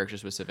of them are character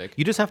specific.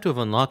 You just have to have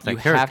unlocked that You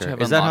character. have to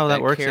have is that how unlocked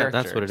that works? Yeah,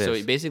 character. that's what it is.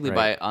 So basically,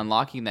 Right. by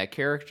unlocking that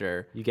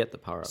character, you get the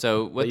power up.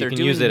 so what But they're you can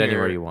doing use it here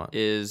anywhere you want.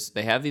 is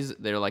they have these.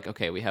 They're like,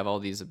 okay, we have all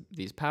these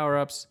power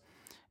ups,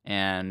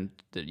 and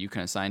that you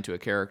can assign to a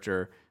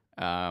character.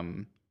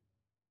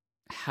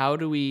 How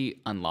do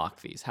we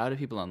unlock these? How do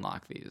people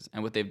unlock these?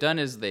 And what they've done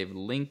is they've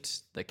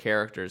linked the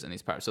characters and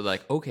these powers. So they're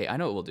like, okay, I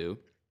know what we'll do.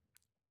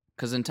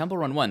 Because in Temple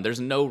Run 1, there's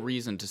no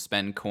reason to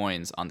spend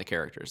coins on the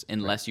characters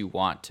unless you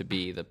want to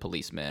be the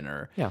policeman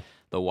or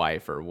the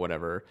wife or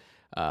whatever,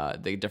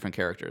 the different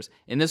characters.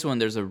 In this one,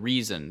 there's a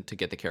reason to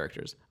get the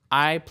characters.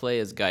 I play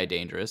as Guy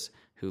Dangerous,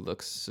 who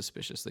looks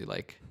suspiciously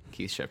like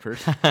Keith Shepard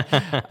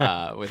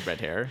with red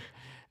hair.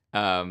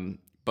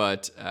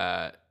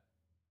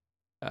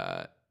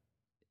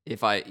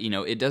 If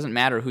it doesn't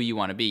matter who you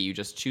want to be. You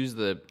just choose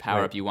the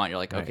power up you want. You're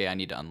like, okay, I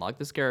need to unlock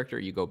this character.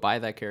 You go buy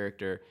that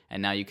character,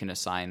 and now you can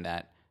assign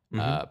that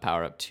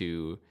power up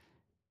to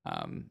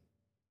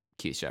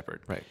Keith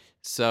Shepard. Right.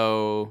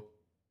 So,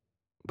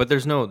 but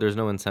there's no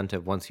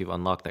incentive once you've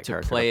unlocked that to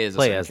character play to as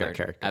play a as character.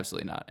 that character.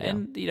 Absolutely not. Yeah.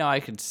 And I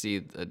could see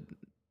the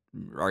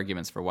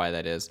arguments for why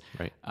that is.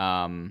 Right.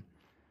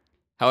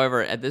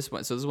 However, at this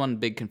point, so this is one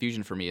big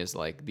confusion for me is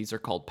like these are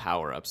called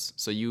power ups.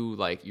 So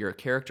your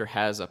character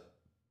has a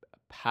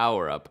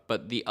power up,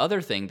 but the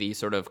other thing, the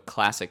sort of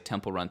classic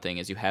Temple Run thing,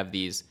 is you have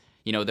these.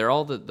 They're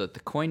all the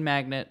coin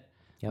magnet,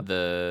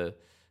 the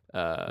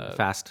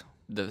fast,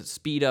 the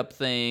speed up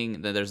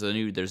thing. Then there's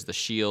the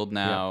shield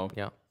now.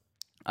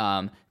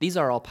 These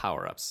are all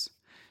power ups.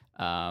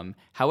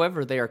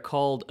 However, they are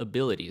called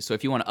abilities. So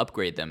if you want to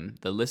upgrade them,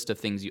 the list of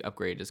things you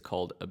upgrade is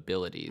called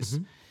abilities,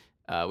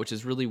 which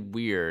is really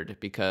weird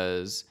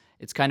because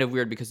it's kind of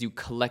weird because you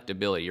collect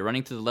ability. You're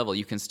running through the level.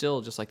 You can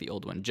still, just like the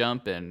old one,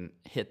 jump and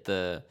hit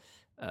the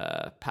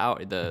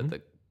power,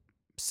 the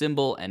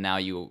symbol, and now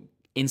you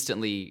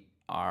instantly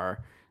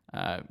are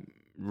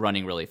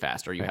running really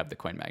fast, or you have the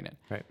coin magnet.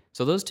 Right.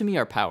 So those to me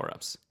are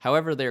power-ups.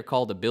 However, they're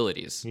called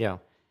abilities. Yeah.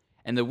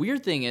 And the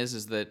weird thing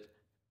is that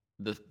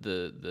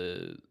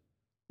the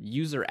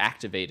user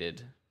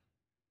activated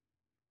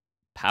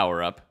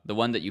power-up, the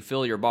one that you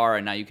fill your bar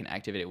and now you can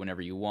activate it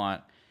whenever you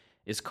want,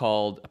 is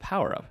called a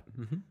power-up,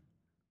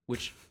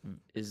 which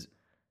is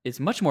it's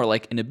much more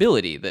like an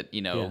ability that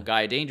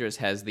Guy Dangerous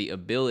has the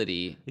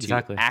ability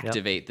to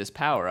activate this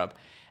power-up.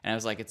 And I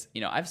was like,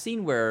 I've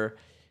seen where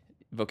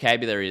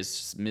vocabulary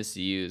is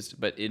misused,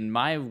 but in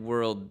my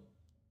world,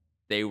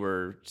 they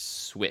were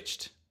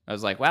switched. I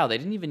was like, wow, they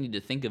didn't even need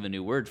to think of a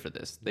new word for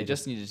this. They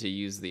just needed to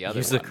use the other one.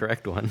 Use the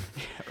correct one.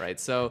 Right.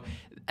 So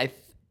I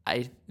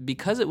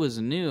because it was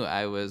new,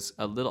 I was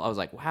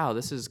like, wow,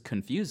 this is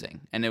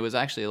confusing. And it was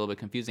actually a little bit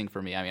confusing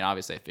for me. I mean,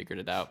 obviously I figured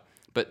it out,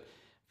 but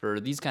for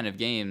these kind of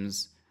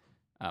games,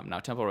 now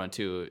Temple Run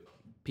 2,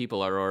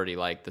 people are already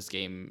like, this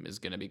game is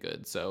going to be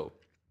good. So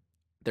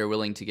they're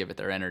willing to give it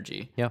their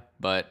energy. Yeah.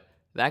 But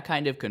that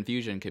kind of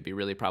confusion could be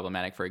really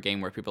problematic for a game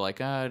where people are like,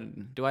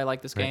 do I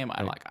like this game?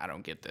 I'm like, I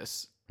don't get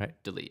this. Right.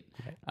 Delete.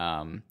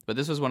 Right. But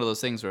this was one of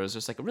those things where it was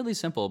just like really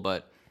simple,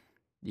 but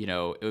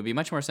it would be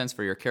much more sense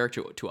for your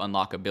character to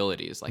unlock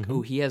abilities. Like,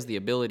 he has the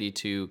ability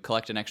to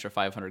collect an extra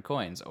 500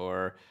 coins,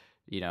 or,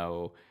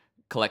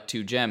 collect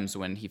 2 gems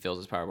when he fills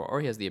his power bar, or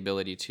he has the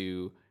ability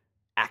to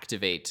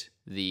activate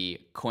the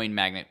coin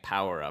magnet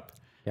power up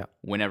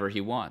whenever he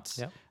wants.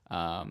 Yeah.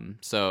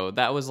 So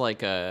that was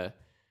like it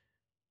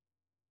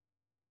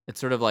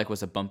sort of like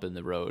was a bump in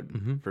the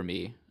road for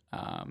me.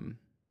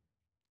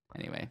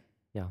 Anyway.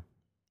 Yeah.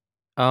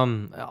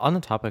 On the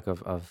topic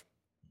of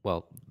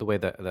the way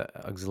that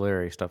the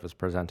auxiliary stuff is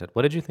presented,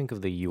 what did you think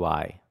of the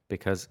UI?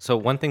 Because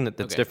one thing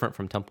that's different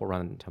from Temple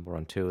Run and Temple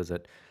Run 2 is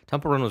that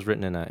Temple Run was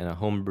written in a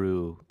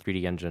homebrew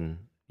 3D engine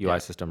UI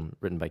system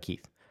written by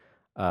Keith.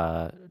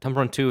 Temple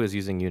Run 2 is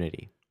using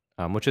Unity,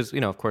 which is,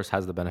 of course,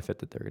 has the benefit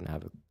that they're going to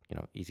have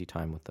easy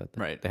time with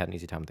they had an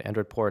easy time with the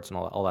Android ports and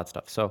all that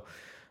stuff. So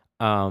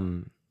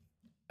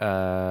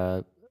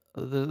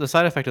the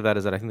side effect of that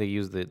is that I think they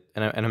used and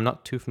I'm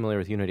not too familiar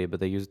with Unity,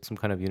 but they used some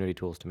kind of Unity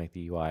tools to make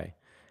the UI.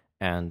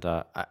 And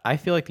I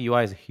feel like the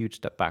UI is a huge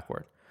step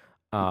backward.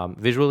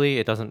 Visually,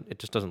 it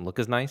just doesn't look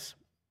as nice.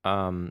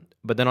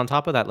 But then on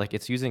top of that, like,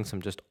 it's using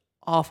some just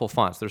awful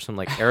fonts. There's some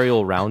like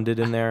Arial rounded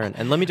in there,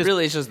 and let me just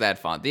really, it's just that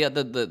font.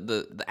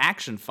 The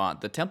action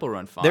font, the Temple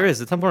Run font. There is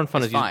the Temple Run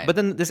font is fine. But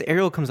then this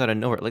Arial comes out of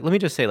nowhere. Like, let me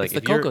just say, like, it's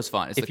the Cocos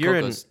font. If you're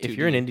an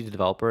indie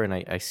developer and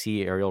I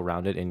see Arial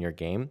rounded in your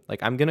game,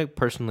 like, I'm gonna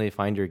personally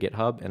find your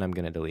GitHub and I'm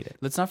gonna delete it.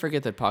 Let's not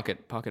forget that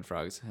Pocket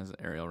Frogs has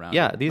Arial rounded.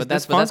 Yeah, but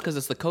that's because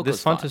it's the Cocos font.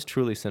 This font is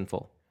truly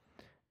sinful,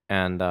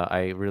 and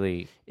I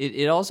really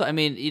it also, I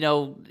mean,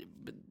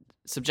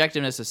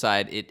 subjectiveness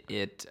aside,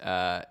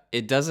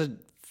 it doesn't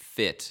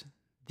fit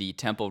the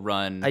Temple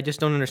Run. I just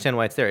don't understand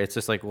why it's there. It's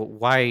just like,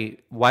 why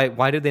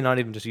did they not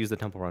even just use the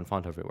Temple Run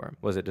font everywhere?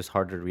 Was it just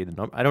harder to read the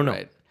number? I don't know.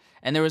 Right.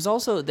 And there was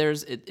also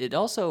it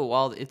also,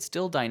 while it's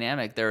still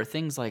dynamic, there are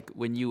things like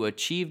when you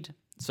achieved.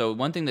 So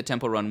one thing that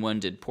Temple Run 1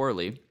 did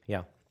poorly,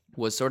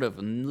 was sort of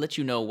let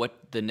you know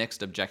what the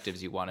next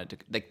objectives you wanted to.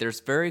 Like, there's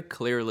very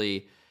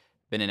clearly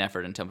been an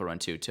effort in Temple Run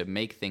 2 to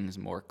make things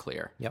more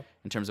clear Yep.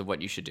 in terms of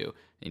what you should do.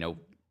 You know,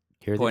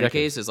 Here are the point of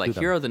objectives. case is Do like,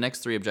 them. here are the next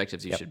 3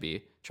 objectives you should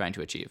be trying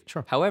to achieve.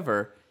 Sure.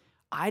 However,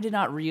 I did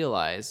not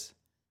realize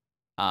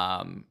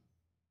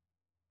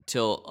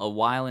till a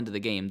while into the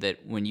game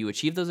that when you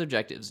achieve those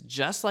objectives,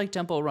 just like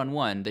Temple Run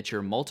 1, that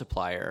your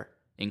multiplier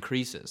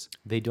increases.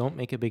 They don't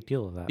make a big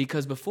deal of that.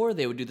 Because before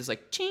they would do this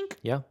like chink,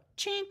 Yeah.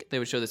 chink. They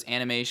would show this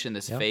animation,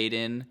 this Yep. fade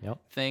in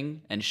Yep.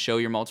 thing, and show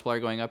your multiplier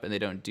going up, and they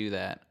don't do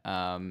that.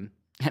 And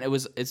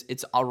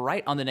it's all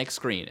right on the next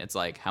screen. It's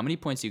like how many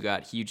points you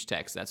got, huge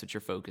text. That's what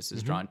your focus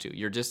is drawn to.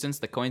 Your distance,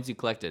 the coins you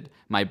collected.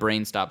 My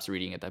brain stops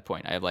reading at that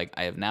point.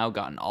 I have now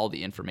gotten all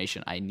the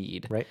information I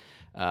need. Right.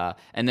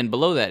 And then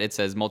below that it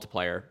says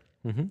multiplier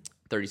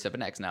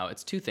 37x. Now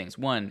it's 2 things.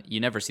 One, you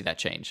never see that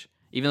change.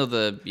 Even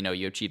though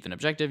you achieved an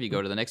objective, you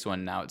go to the next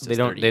one. Now it says They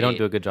don't 38.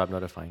 do a good job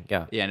notifying.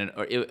 Yeah. Yeah,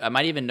 and I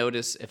might even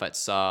notice if I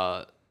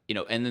saw,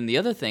 and then the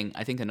other thing,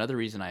 I think another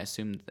reason I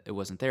assumed it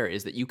wasn't there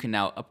is that you can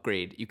now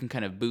upgrade. You can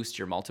kind of boost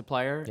your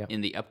multiplier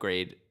in the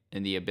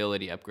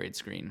ability upgrade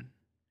screen.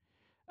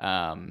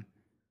 So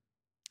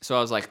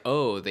I was like,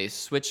 oh, they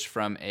switched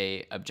from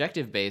a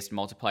objective-based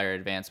multiplier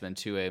advancement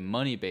to a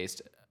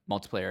money-based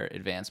multiplier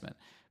advancement.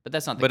 But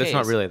that's not the case. But it's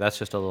not really. That's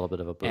just a little bit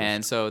of a boost.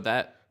 And so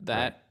that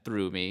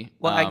threw me.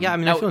 Well, I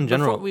feel in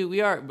general.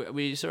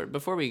 Because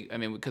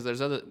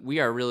there's we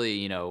are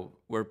really,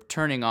 we're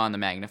turning on the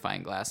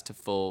magnifying glass to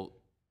full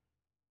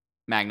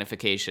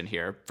magnification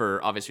here for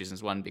obvious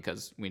reasons. One,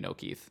 because we know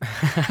Keith,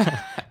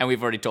 and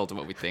we've already told him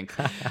what we think.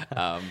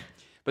 But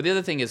the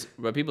other thing is,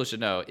 what people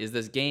should know is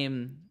this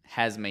game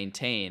has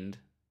maintained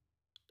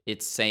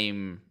it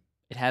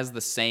has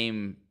the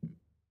same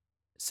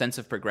sense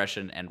of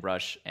progression and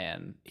rush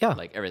and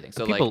like everything.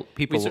 So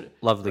people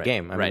love the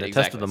game. I mean, the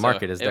test of the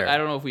market is there. I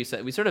don't know if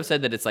we sort of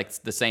said that it's like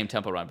the same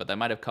Temple Run, but that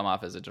might have come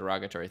off as a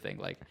derogatory thing.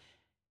 Like,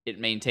 it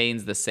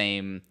maintains the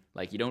same.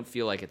 Like, you don't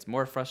feel like it's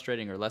more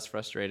frustrating or less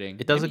frustrating.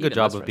 It does a Maybe good even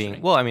job less of being.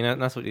 frustrating. Well, I mean,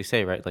 that's what you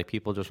say, right? Like,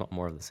 people just want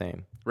more of the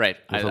same. Right.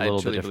 It's a I little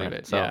bit truly different.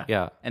 believe it. So,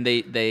 yeah. And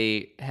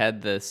they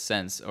had the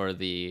sense or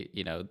the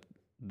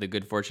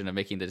good fortune of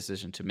making the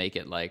decision to make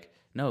it like,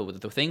 no,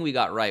 the thing we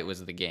got right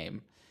was the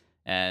game.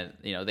 And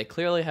they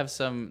clearly have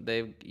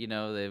they've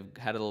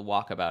had a little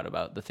walkabout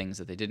about the things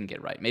that they didn't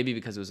get right. Maybe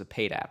because it was a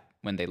paid app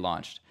when they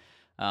launched.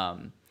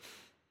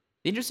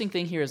 The interesting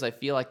thing here is I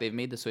feel like they've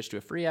made the switch to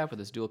a free app with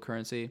this dual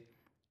currency,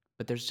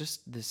 but there's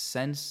just this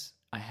sense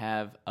I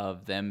have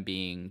of them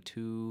being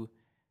too,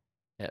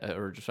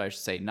 or I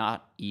should say,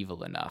 not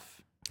evil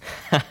enough.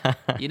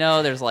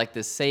 There's like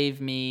this save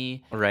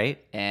me, Right.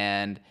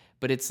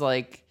 but it's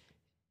like.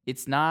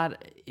 It's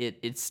not.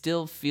 It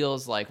still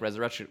feels like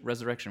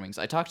Resurrection Wings.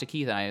 I talked to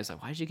Keith and I was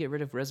like, "Why did you get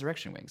rid of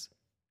Resurrection Wings?"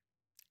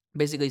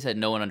 Basically, he said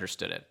no one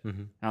understood it,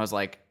 and I was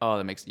like,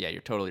 "Oh,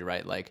 you're totally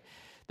right." Like,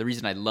 the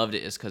reason I loved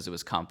it is because it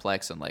was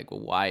complex and like,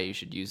 why you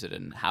should use it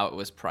and how it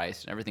was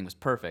priced and everything was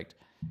perfect.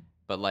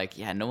 But like,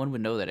 no one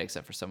would know that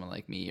except for someone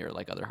like me or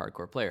like other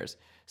hardcore players.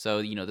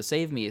 So the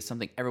save me is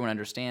something everyone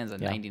understands,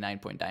 and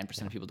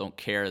 99.9% of people don't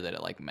care that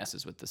it like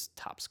messes with the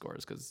top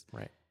scores because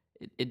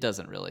it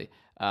doesn't really.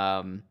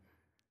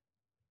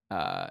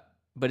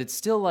 But it's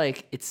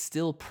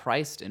still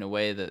priced in a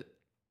way that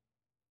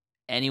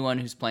anyone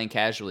who's playing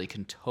casually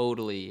can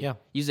totally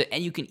use it,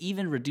 and you can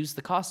even reduce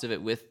the cost of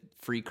it with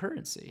free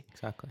currency.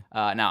 Exactly.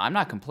 Now I'm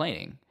not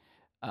complaining,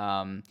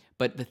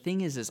 but the thing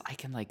is I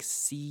can like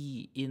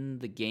see in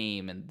the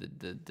game and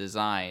the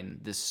design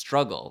this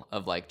struggle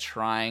of like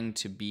trying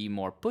to be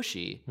more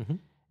pushy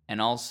and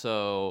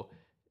also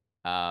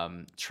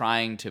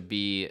trying to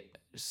be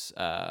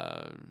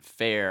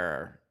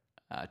fair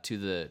to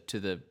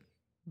the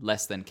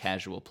less than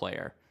casual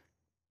player,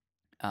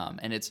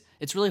 and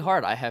it's really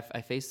hard.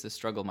 I faced this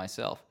struggle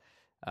myself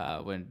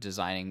when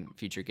designing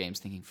future games,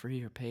 thinking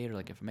free or paid, or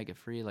like if I make it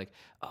free, like,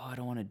 oh, I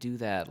don't want to do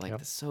that. Like, I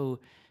was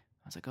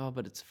like, oh,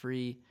 but it's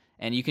free,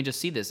 and you can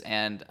just see this,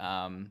 and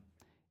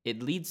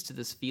it leads to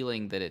this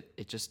feeling that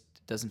it just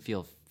doesn't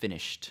feel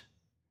finished,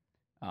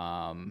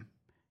 and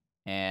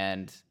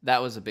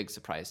that was a big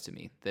surprise to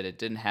me that it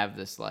didn't have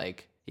this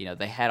like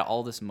they had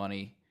all this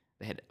money.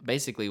 They had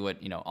basically what,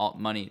 all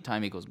money,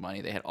 time equals money.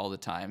 They had all the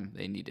time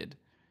they needed,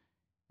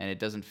 and it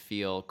doesn't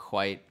feel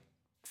quite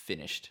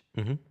finished.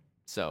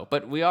 So,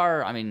 but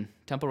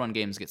Temple Run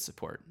games get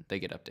support. They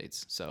get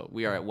updates. So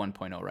we are at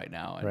 1.0 right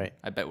now. And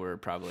I bet we're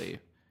probably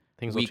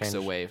weeks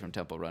away from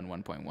Temple Run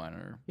 1.1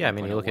 or you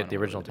look at the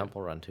original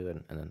Temple Run too,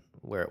 and then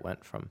where it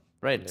went from.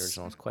 Right. The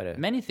original is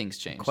many things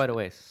changed. Quite a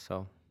ways.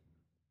 So.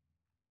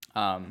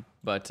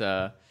 But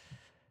I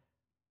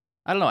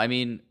don't know. I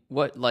mean,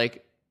 what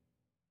like.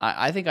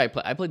 I think I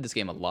played this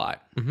game a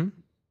lot,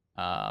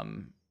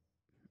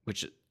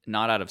 which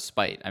not out of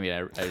spite. I mean,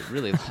 I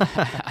really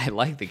I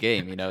like the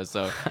game,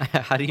 So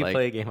how do you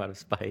play a game out of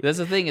spite? That's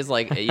the thing is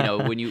like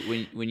when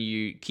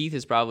you Keith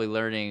is probably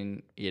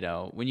learning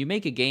when you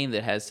make a game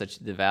that has such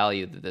the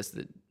value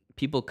that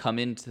people come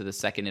into the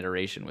second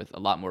iteration with a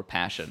lot more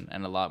passion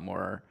and a lot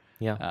more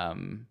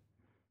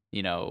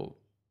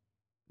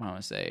I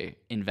want to say,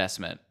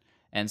 investment.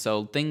 And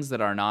so things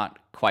that are not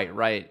quite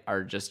right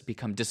are just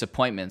become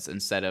disappointments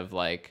instead of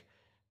like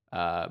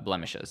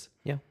blemishes.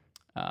 Yeah.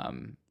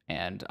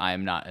 And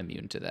I'm not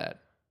immune to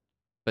that.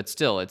 But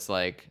still, it's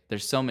like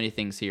there's so many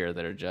things here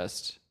that are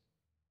just,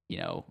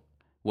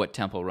 what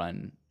Temple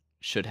Run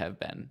should have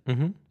been.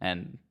 Mm-hmm.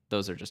 And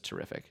those are just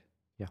terrific.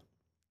 Yeah.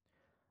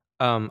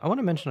 I want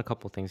to mention a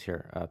couple things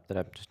here that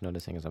I'm just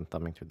noticing as I'm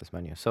thumbing through this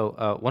menu.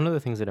 So one of the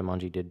things that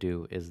Imanji did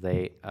do is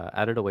they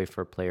added a way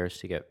for players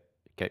to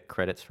get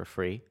credits for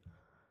free.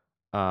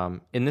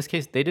 In this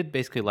case, they did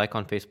basically like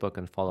on Facebook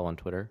and follow on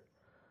Twitter.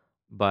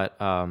 But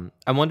I'm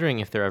wondering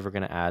if they're ever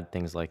going to add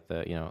things like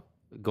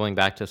going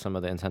back to some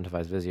of the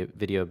incentivized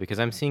video, because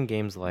I'm seeing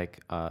games like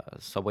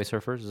Subway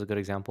Surfers is a good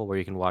example where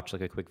you can watch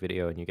like a quick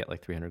video and you get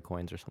like 300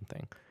 coins or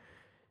something.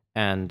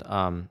 And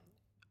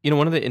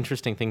one of the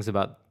interesting things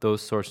about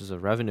those sources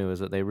of revenue is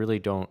that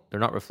they're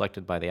not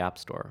reflected by the App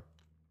Store.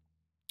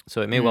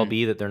 So it may well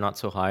be that they're not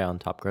so high on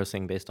top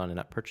grossing based on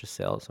in-app purchase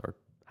sales or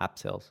app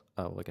sales.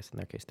 Well, I guess in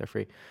their case they're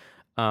free.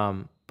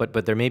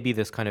 But there may be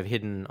this kind of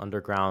hidden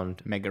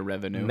underground mega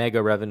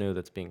revenue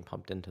that's being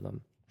pumped into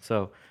them.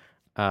 So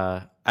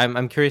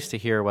I'm curious to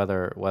hear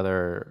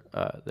whether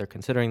they're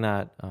considering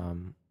that,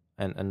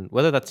 and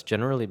whether that's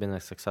generally been a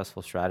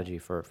successful strategy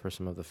for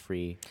some of the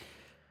free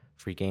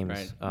games.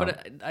 Right.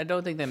 But I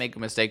don't think they make a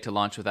mistake to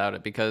launch without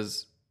it,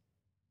 because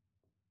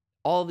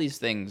all these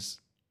things,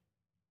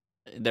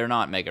 they're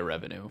not mega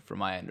revenue from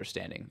my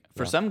understanding.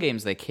 For some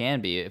games they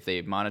can be if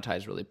they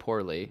monetize really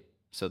poorly,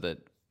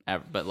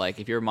 but like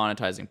if you're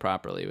monetizing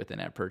properly with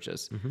in-app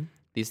purchase,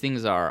 these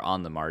things are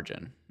on the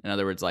margin. In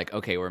other words, like,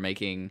 okay, we're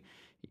making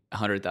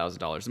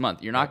 $100,000 a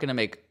month. You're not going to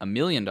make $1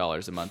 million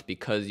a month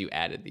because you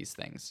added these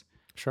things.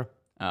 Sure.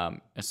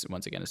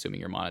 Once again, assuming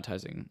you're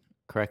monetizing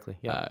correctly.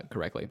 Yeah.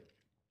 Correctly.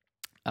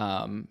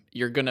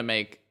 You're going to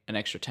make an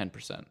extra 10%,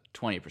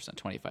 20%,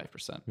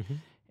 25%.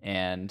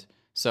 And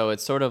so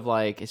it's sort of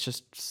like,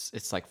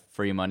 it's like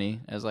free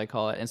money, as I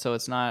call it. And so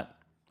it's not,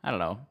 I don't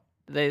know.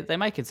 They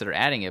might consider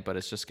adding it, but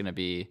it's just going to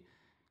be,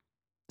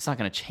 it's not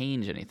going to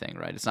change anything,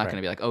 right? It's not going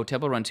to be like, oh,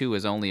 Temple Run 2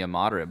 was only a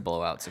moderate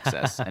blowout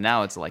success, and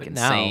now it's like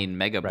insane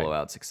mega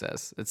blowout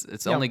success.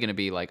 It's only going to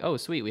be like, oh,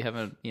 sweet, we have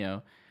enough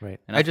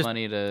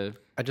money to.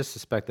 I just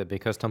suspect that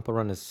because Temple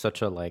Run is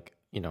such a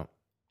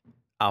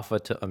alpha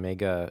to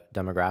omega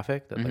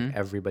demographic that like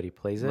everybody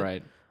plays it,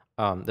 right?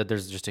 That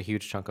there's just a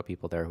huge chunk of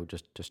people there who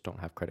just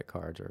don't have credit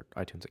cards or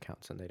iTunes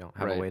accounts, and they don't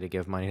have a way to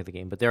give money to the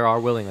game, but they are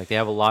willing. Like they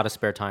have a lot of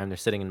spare time. They're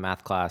sitting in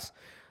math class.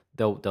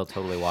 They'll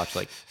totally watch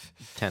like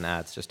 10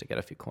 ads just to get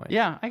a few coins.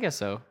 Yeah, I guess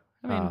so.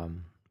 I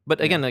mean,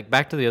 but again, like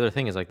back to the other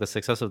thing is like the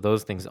success of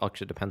those things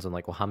actually depends on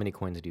like, well, how many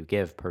coins do you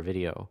give per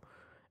video,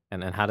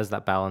 and how does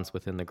that balance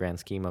within the grand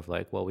scheme of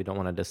like, well, we don't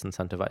want to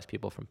disincentivize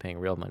people from paying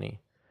real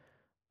money,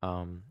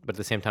 but at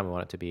the same time we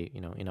want it to be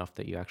enough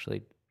that you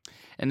actually.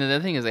 And then the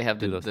other thing is they have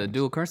the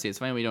dual currency. It's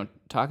funny we don't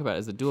talk about it,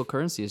 is the dual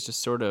currency is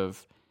just sort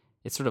of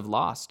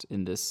lost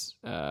in this.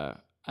 I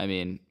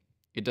mean,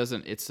 it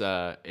doesn't.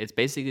 It's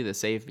basically the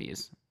save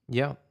fees.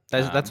 Yeah,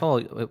 that's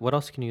all. What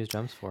else can you use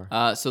gems for?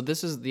 So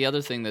this is the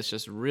other thing that's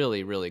just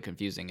really, really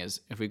confusing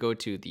is if we go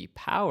to the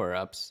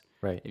power-ups,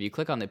 right? If you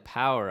click on the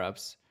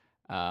power-ups,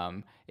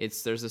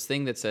 there's this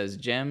thing that says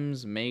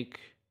gems make...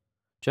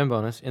 Gem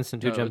bonus,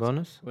 instant 2 gem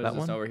bonus? That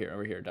one? Over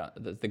here.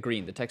 The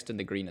green, the text in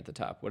the green at the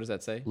top. What does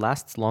that say?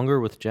 Lasts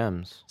longer with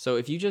gems. So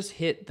if you just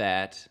hit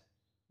that...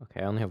 Okay,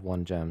 I only have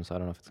 1 gem, so I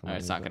don't know if it's going to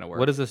it's not going to work.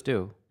 What does this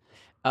do?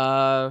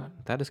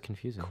 That is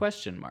confusing.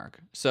 Question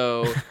mark.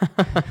 So,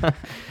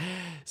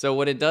 so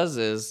what it does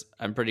is,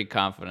 I'm pretty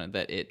confident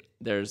that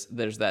there's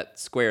that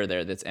square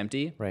there that's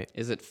empty. Right.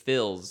 Is it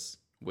fills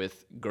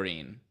with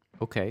green.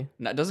 Okay.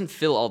 Now, it doesn't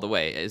fill all the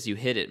way. As you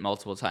hit it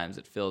multiple times,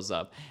 it fills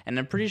up. And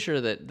I'm pretty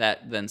sure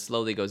that then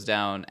slowly goes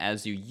down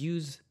as you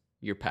use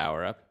your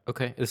power up.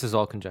 Okay. This is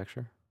all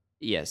conjecture.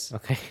 Yes.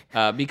 Okay.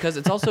 Because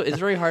it's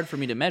very hard for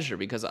me to measure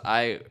because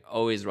I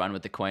always run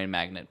with the coin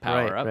magnet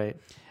power up. Right.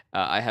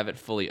 I have it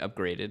fully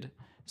upgraded,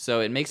 so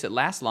it makes it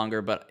last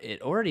longer, but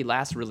it already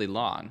lasts really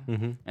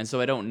long, and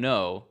so I don't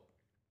know.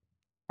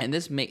 And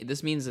this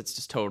means it's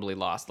just totally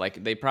lost.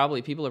 Like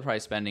people are probably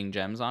spending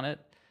gems on it,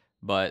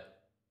 but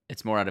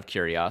it's more out of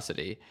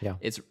curiosity. Yeah,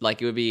 it's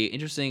like it would be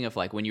interesting if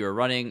like when you were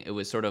running, it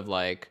was sort of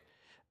like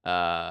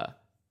while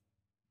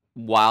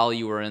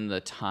you were in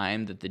the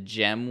time that the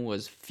gem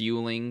was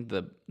fueling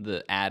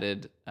the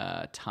added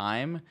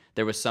time,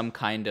 there was some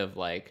kind of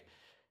like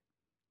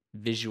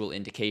visual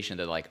indication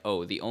that like,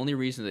 oh, the only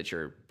reason that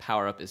your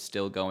power up is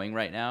still going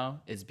right now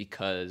is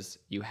because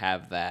you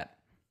have that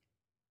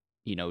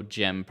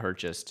gem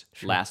purchased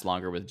last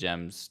longer with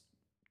gems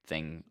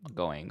thing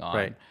going on,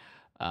 right?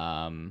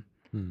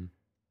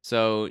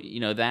 So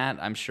that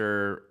I'm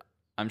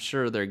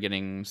sure they're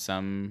getting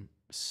some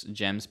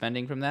gem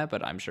spending from that,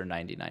 but I'm sure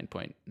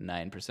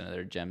 99.9% of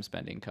their gem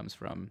spending comes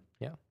from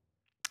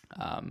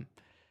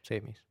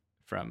Save Me's,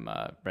 from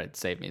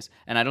Save Me's,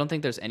 and I don't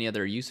think there's any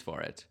other use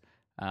for it.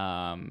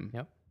 I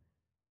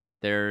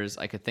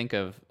could think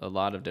of a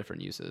lot of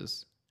different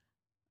uses.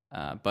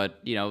 But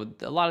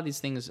a lot of these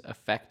things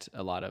affect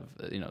a lot of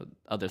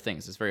other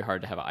things. It's very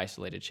hard to have an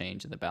isolated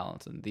change in the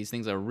balance, and these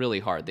things are really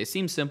hard. They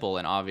seem simple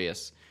and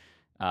obvious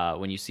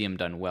when you see them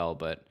done well,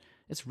 but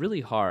it's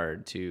really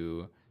hard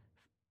to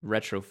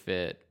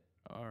retrofit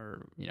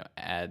or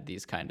add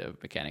these kind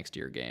of mechanics to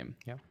your game.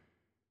 Yeah.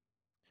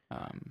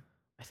 Um,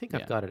 I think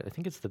I've got it. I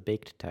think it's the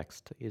baked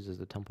text that uses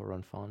the Temple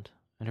Run font,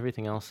 and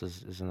everything else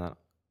is in that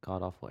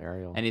god awful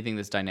Arial. Anything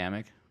that's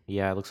dynamic.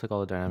 Yeah, it looks like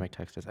all the dynamic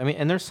text is. I mean,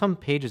 and there's some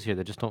pages here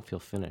that just don't feel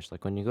finished.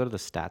 Like when you go to the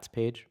stats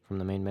page from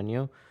the main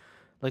menu,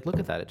 like look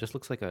at that. It just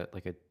looks like a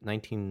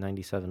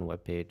 1997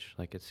 web page.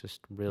 Like it's just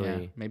really.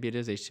 Yeah, maybe it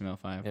is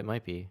HTML5. It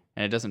might be.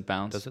 And it doesn't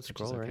bounce. Does it which is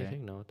scroll or okay.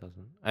 anything? No, it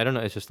doesn't. I don't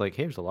know. It's just like,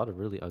 hey, there's a lot of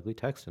really ugly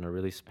text and a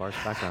really sparse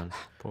background.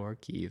 Poor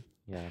Keith.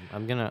 Yeah,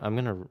 I'm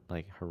gonna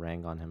like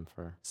harangue on him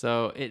for.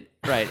 So it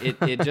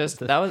just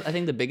that was, I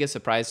think, the biggest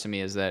surprise to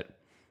me is that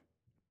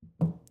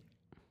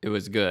it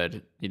was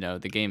good. The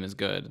game is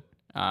good.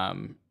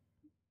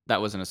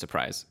 That wasn't a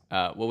surprise.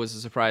 What was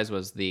a surprise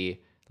was I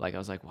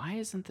was like, why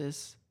isn't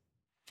this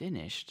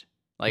finished?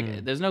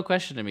 Like, there's no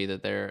question to me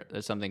that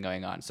there's something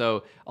going on.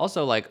 So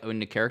also, like, in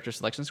the character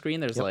selection screen,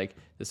 there's like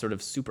this sort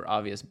of super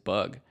obvious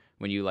bug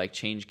when you like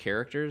change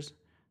characters.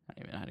 I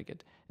don't even know how to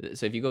get.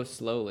 So if you go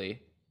slowly,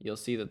 you'll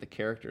see that the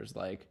characters,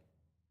 like,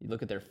 you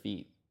look at their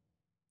feet.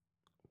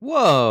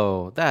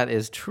 Whoa, that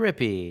is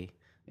trippy.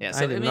 Yeah,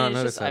 so I did not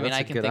notice that. I mean, That's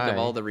I a can good think of eye.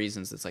 all the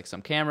reasons. It's like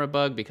some camera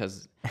bug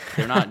because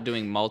they're not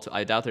doing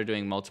I doubt they're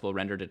doing multiple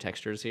render to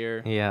textures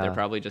here. Yeah. They're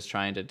probably just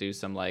trying to do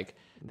some, like,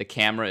 the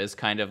camera is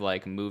kind of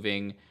like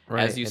moving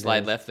Right, as you it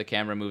slide is. left, the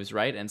camera moves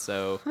right, and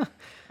so.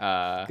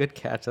 Good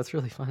catch. That's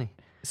really funny.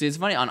 See, it's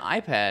funny on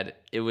iPad.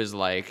 It was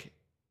like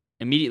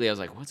immediately I was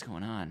like, "What's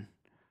going on?"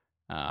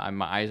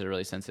 My eyes are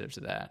really sensitive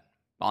to that.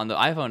 On the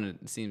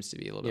iPhone, it seems to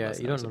be a little bit Yeah, less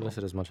you don't noticeable. notice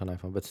it as much on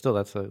iPhone, but still,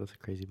 that's a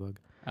crazy bug.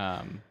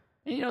 And,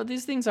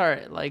 these things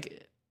are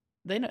like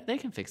they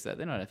can fix that.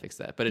 They know how to fix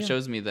that. But it Yeah.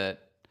 shows me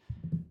that.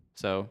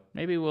 So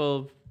maybe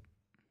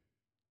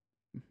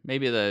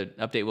the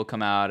update will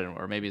come out,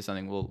 or maybe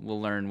something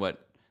we'll learn what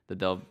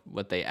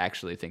they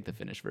actually think the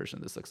finished version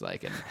of this looks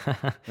like, and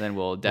then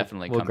we'll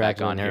definitely We'll come back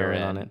gradually on narrow here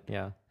in and on it.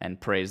 Yeah. and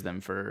praise them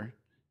for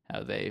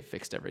how they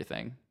fixed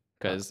everything.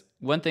 Because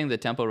one thing the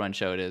Temple Run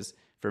showed is,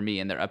 for me,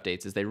 in their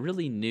updates, is they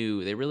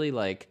really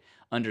like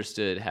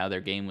understood how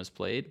their game was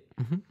played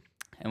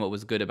and what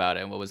was good about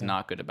it and what was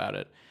not good about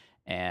it.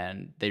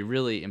 And they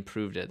really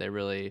improved it. They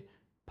really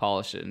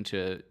polished it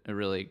into a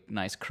really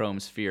nice chrome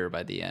sphere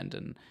by the end.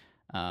 And,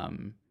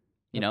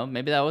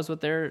 maybe that was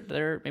what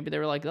maybe they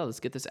were like, oh, let's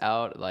get this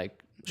out.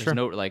 Like, there's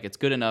no, like, it's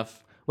good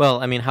enough. Well,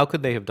 I mean, how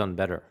could they have done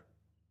better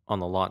on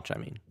the launch? I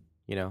mean,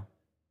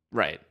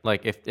 Right.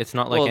 like if it's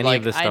not like any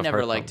of this stuff. I never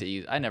hurt liked them. to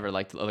use. I never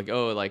liked to, like,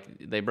 oh, like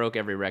they broke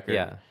every record.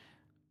 Yeah.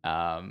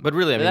 But But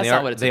really, I mean, that's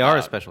not what it's they are a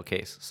about. special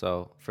case.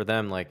 So for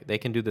them, like, they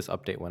can do this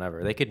update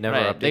whenever. They could never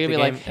Right. update They could the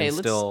be game like, hey, and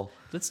still.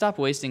 let's stop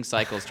wasting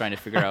cycles trying to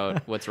figure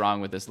out what's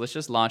wrong with this. Let's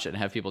just launch it and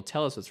have people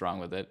tell us what's wrong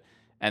with it,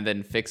 and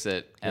then fix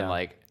it, and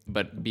Yeah.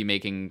 but be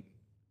making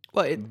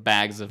Well,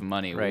 bags of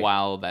money Right.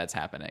 while that's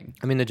happening.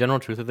 I mean, the general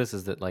truth of this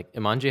is that like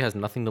Imanji has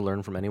nothing to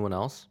learn from anyone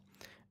else,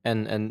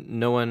 and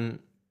no one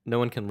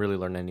can really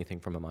learn anything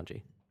from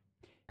Imanji.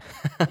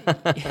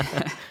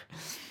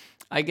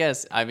 I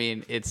guess. I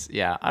mean,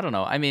 I don't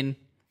know. I mean,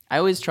 I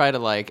always try to,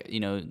 like,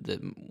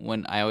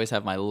 when I always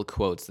have my little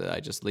quotes that I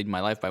just lead my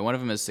life by. One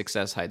of them is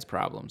success hides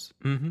problems.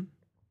 Mm-hmm.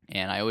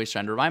 And I always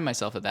try to remind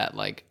myself of that.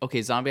 Like,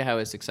 okay, Zombie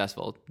Highway is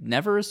successful.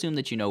 Never assume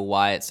that you know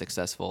why it's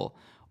successful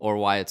or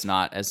why it's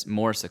not as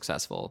more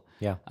successful.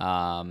 Yeah.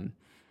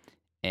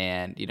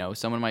 And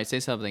someone might say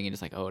something and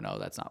it's like, oh no,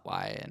 that's not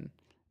why. And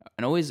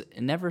always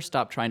never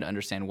stop trying to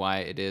understand why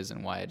it is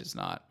and why it is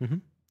not. Mm-hmm.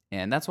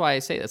 And that's why I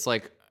say it's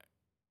like,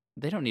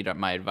 they don't need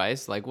my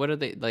advice. Like, what are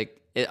they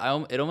like? It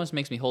almost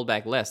makes me hold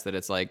back less. That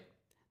it's like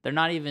they're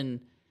not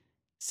even.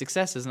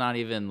 Success is not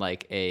even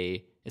like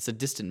it's a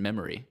distant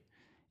memory.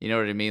 You know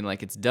what I mean?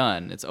 Like, it's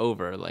done. It's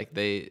over. Like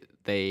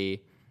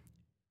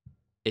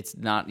it's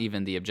not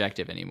even the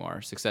objective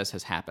anymore. Success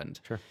has happened.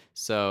 Sure.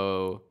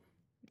 So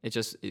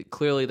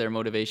clearly their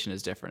motivation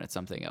is different. It's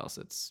something else.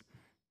 It's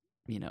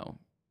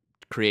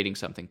creating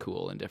something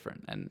cool and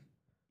different. And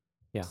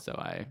Yeah. so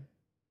I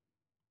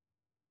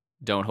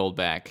don't hold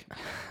back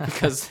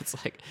because it's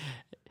like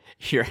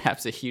your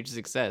app's a huge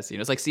success.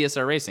 It's like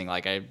CSR Racing.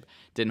 Like, I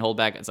didn't hold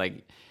back. It's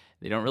like,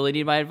 they don't really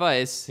need my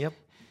advice. Yep.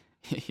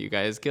 You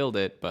guys killed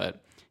it,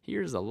 but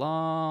here's a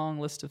long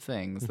list of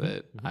things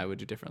that I would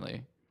do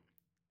differently.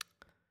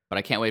 But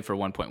I can't wait for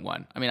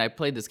 1.1. I mean, I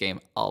played this game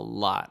a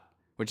lot,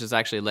 which has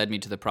actually led me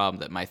to the problem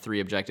that my 3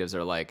 objectives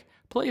are like,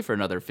 play for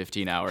another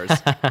 15 hours.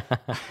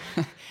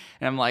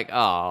 And I'm like,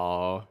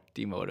 oh,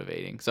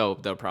 demotivating. So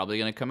they're probably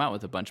going to come out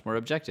with a bunch more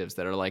objectives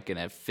that are like going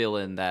to fill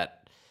in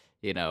that,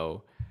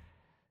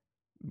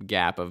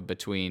 gap of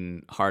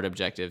between hard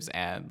objectives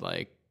and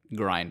like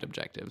grind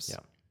objectives. Yeah.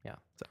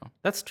 Yeah. So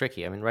That's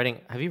tricky. I mean,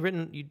 have you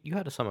written, you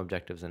had some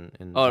objectives in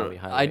oh, Zombie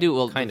Highway? I do.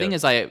 Well, the kind thing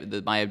of.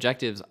 is, my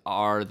objectives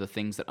are the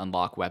things that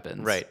unlock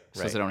weapons, Right,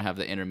 So right. they don't have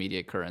the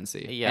intermediate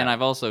currency. Yeah. And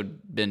I've also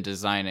been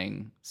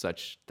designing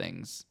such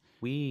things.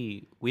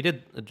 We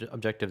did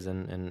objectives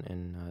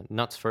in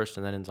Nuts first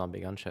and then in Zombie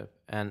Gunship.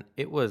 And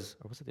it was,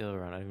 or was it the other way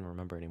around? I don't even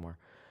remember anymore.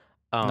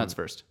 Nuts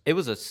first. It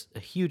was a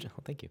huge.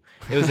 Oh, thank you.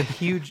 It was a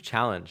huge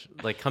challenge,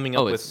 like coming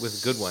up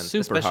with good ones,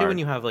 super especially when hard.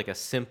 you have like a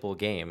simple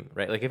game,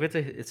 right? Like if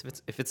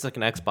it's like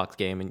an Xbox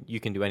game and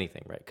you can do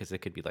anything, right? Because it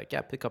could be like,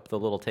 yeah, pick up the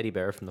little teddy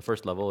bear from the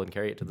first level and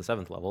carry it to the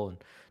 7th level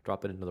and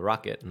drop it into the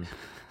rocket. And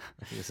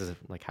I think this is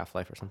like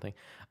Half-Life or something.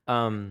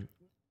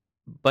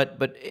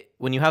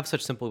 When you have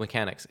such simple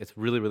mechanics, it's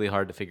really, really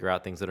hard to figure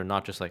out things that are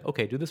not just like,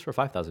 okay, do this for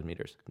 5,000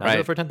 meters, now do Right.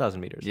 it for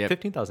 10,000 meters, Yep.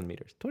 15,000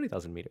 meters,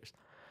 20,000 meters.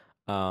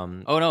 Oh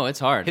no, it's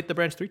hard. Hit the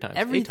branch 3 times. 8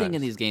 Everything in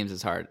times. these games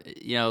is hard.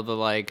 You know, the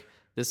like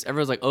this.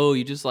 Everyone's like, oh,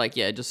 you just like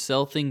just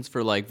sell things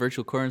for like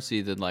virtual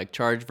currency, then like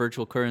charge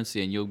virtual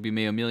currency, and you'll be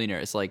made a millionaire.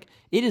 It's like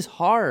it is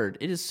hard.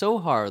 It is so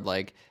hard.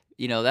 Like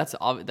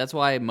that's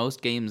why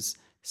most games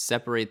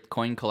separate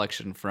coin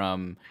collection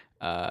from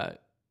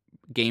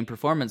game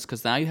performance,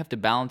 because now you have to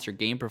balance your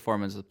game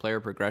performance with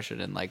player progression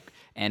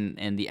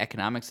and the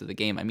economics of the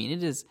game. I mean,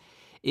 it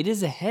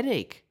is a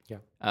headache.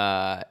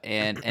 Yeah.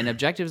 And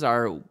objectives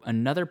are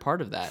another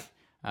part of that.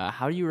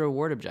 How do you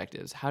reward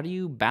objectives? How do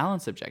you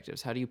balance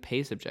objectives? How do you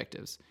pace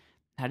objectives?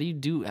 How do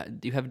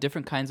you have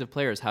different kinds of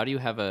players? How do you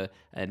have a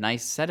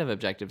nice set of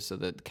objectives so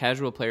that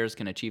casual players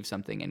can achieve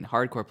something and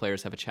hardcore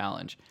players have a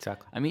challenge?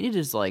 Exactly. I mean, it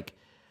is like,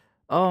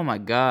 oh my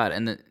God.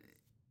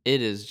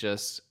 It is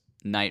just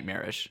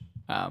nightmarish.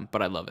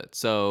 But I love it.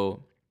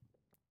 So,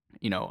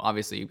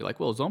 obviously you'd be like,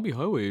 well, Zombie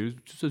Highway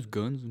it just says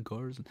guns and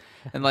cars.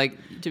 And like,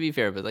 to be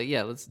fair, but like,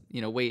 yeah, let's,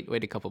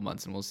 wait a couple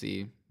months and we'll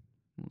see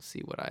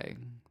what I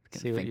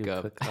can think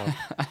of.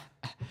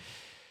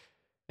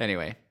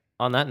 Anyway.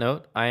 On that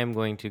note, I am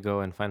going to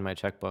go and find my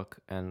checkbook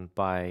and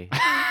buy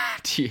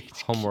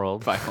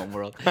Homeworld. Buy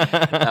Homeworld.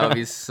 That would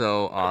be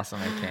so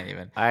awesome. I can't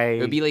even. It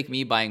would be like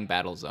me buying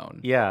Battlezone.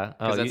 Yeah.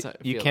 Oh, that's how I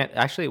you feel. can't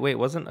actually wait.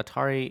 Wasn't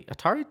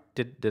Atari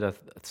did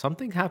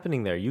something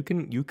happening there? You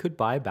could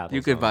buy Battlezone.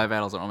 You could buy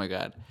Battlezone. Oh my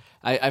God.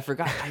 I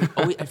forgot.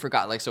 I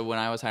forgot. Like, so when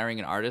I was hiring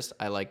an artist,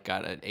 I like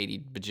got an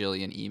 80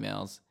 bajillion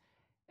emails,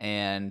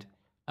 and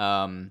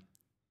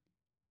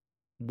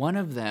one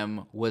of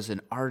them was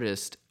an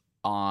artist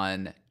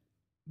on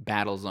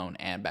Battlezone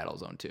and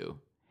Battlezone 2,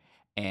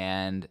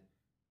 and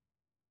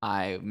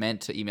I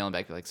meant to email him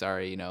back, like,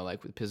 sorry,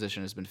 like the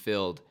position has been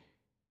filled,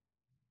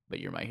 but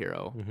you're my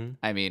hero. Mm-hmm.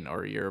 I mean,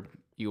 or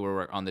you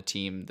were on the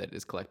team that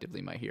is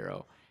collectively my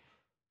hero.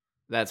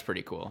 That's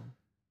pretty cool.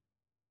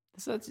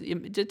 So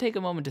to take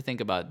a moment to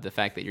think about the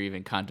fact that you're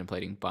even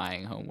contemplating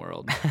buying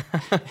Homeworld,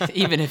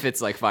 even if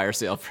it's like fire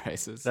sale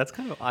prices. That's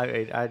kind of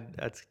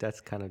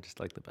that's kind of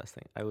just like the best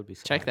thing. I would be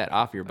so Check happy. that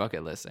off your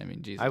bucket list. I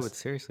mean, Jesus. I would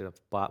seriously have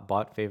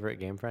bought favorite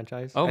game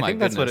franchise. Oh I my think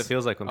that's what it goodness.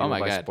 feels like when Oh people my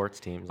buy God. sports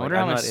teams. I wonder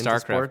Like, how I'm much not into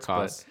StarCraft sports,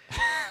 costs.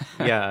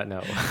 but yeah,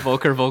 no.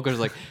 Volker's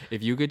like,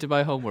 if you get to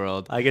buy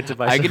Homeworld, I get to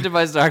buy. I get to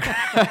buy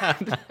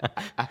StarCraft.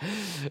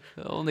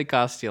 It only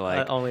costs you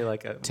like only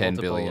like a $10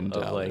 billion.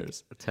 multiple of like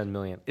 10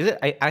 million. Is it?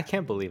 I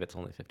can't believe it's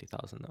only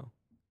 50,000 though.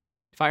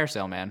 fire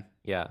sale, man.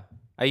 Yeah.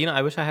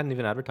 I wish I hadn't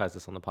even advertised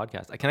this on the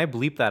podcast. Can I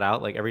bleep that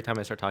out? Like every time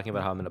I start talking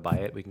about how I'm going to buy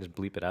it, we can just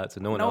bleep it out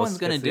so no one No else one's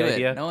gonna gets do the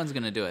idea. it. No one's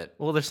gonna do it.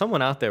 Well, there's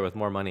someone out there with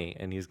more money,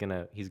 and he's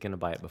gonna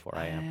buy it before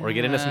I am, or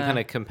get into some kind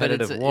of But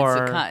competitive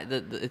war.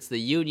 It's the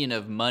union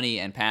of money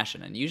and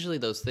passion, and usually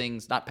those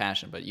things, not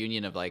passion, but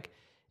union of like,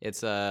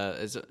 it's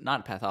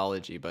not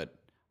pathology,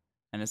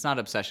 and it's not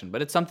obsession,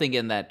 but it's something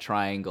in that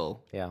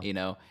triangle.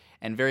 Yeah.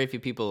 And very few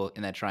people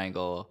in that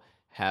triangle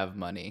have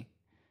money,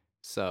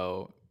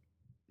 so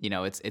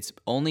it's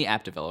only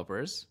app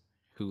developers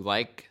who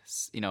like,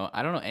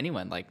 I don't know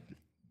anyone like.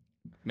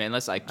 Man,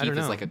 unless Keith don't is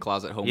know. like a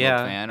closet Homeworld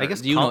Yeah, fan. I guess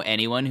do you know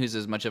anyone who's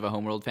as much of a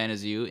Homeworld fan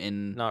as you?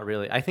 Not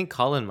really. I think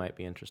Colin might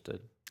be interested,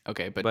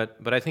 Okay, but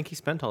I think he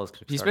spent all his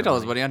he spent all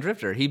his money on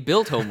Drifter. He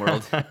built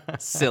Homeworld.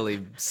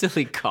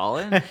 silly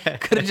Colin.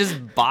 Could have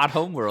just bought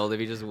Homeworld if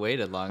he just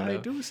waited long I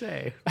enough. do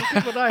say. Look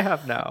at what I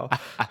have now.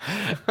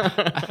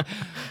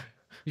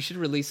 You should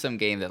release some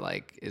game that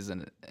like has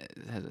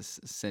a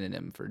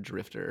synonym for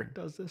Drifter.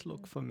 Does this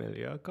look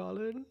familiar,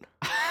 Colin?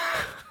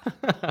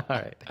 All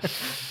right.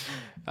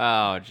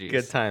 Oh, jeez.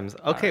 Good times.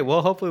 Okay,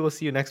 well, hopefully we'll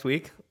see you next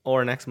week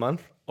or next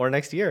month or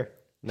next year.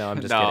 No,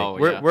 I'm just No,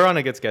 kidding. yeah. We're on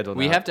a good schedule now.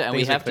 We have to, and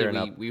Things we are have clearing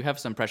to. up. We have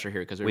some pressure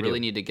here because we We really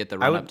do. need to get the I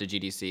run would- up to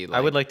GDC. I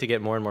would like to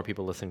get more and more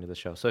people listening to the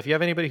show. So if you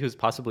have anybody who's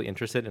possibly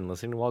interested in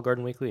listening to Wall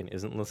Garden Weekly and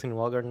isn't listening to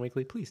Wall Garden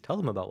Weekly, please tell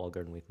them about Wall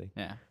Garden Weekly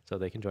Yeah. so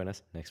they can join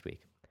us next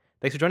week.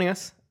 Thanks for joining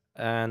us,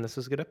 and this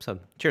was a good episode.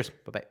 Cheers.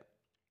 Bye-bye.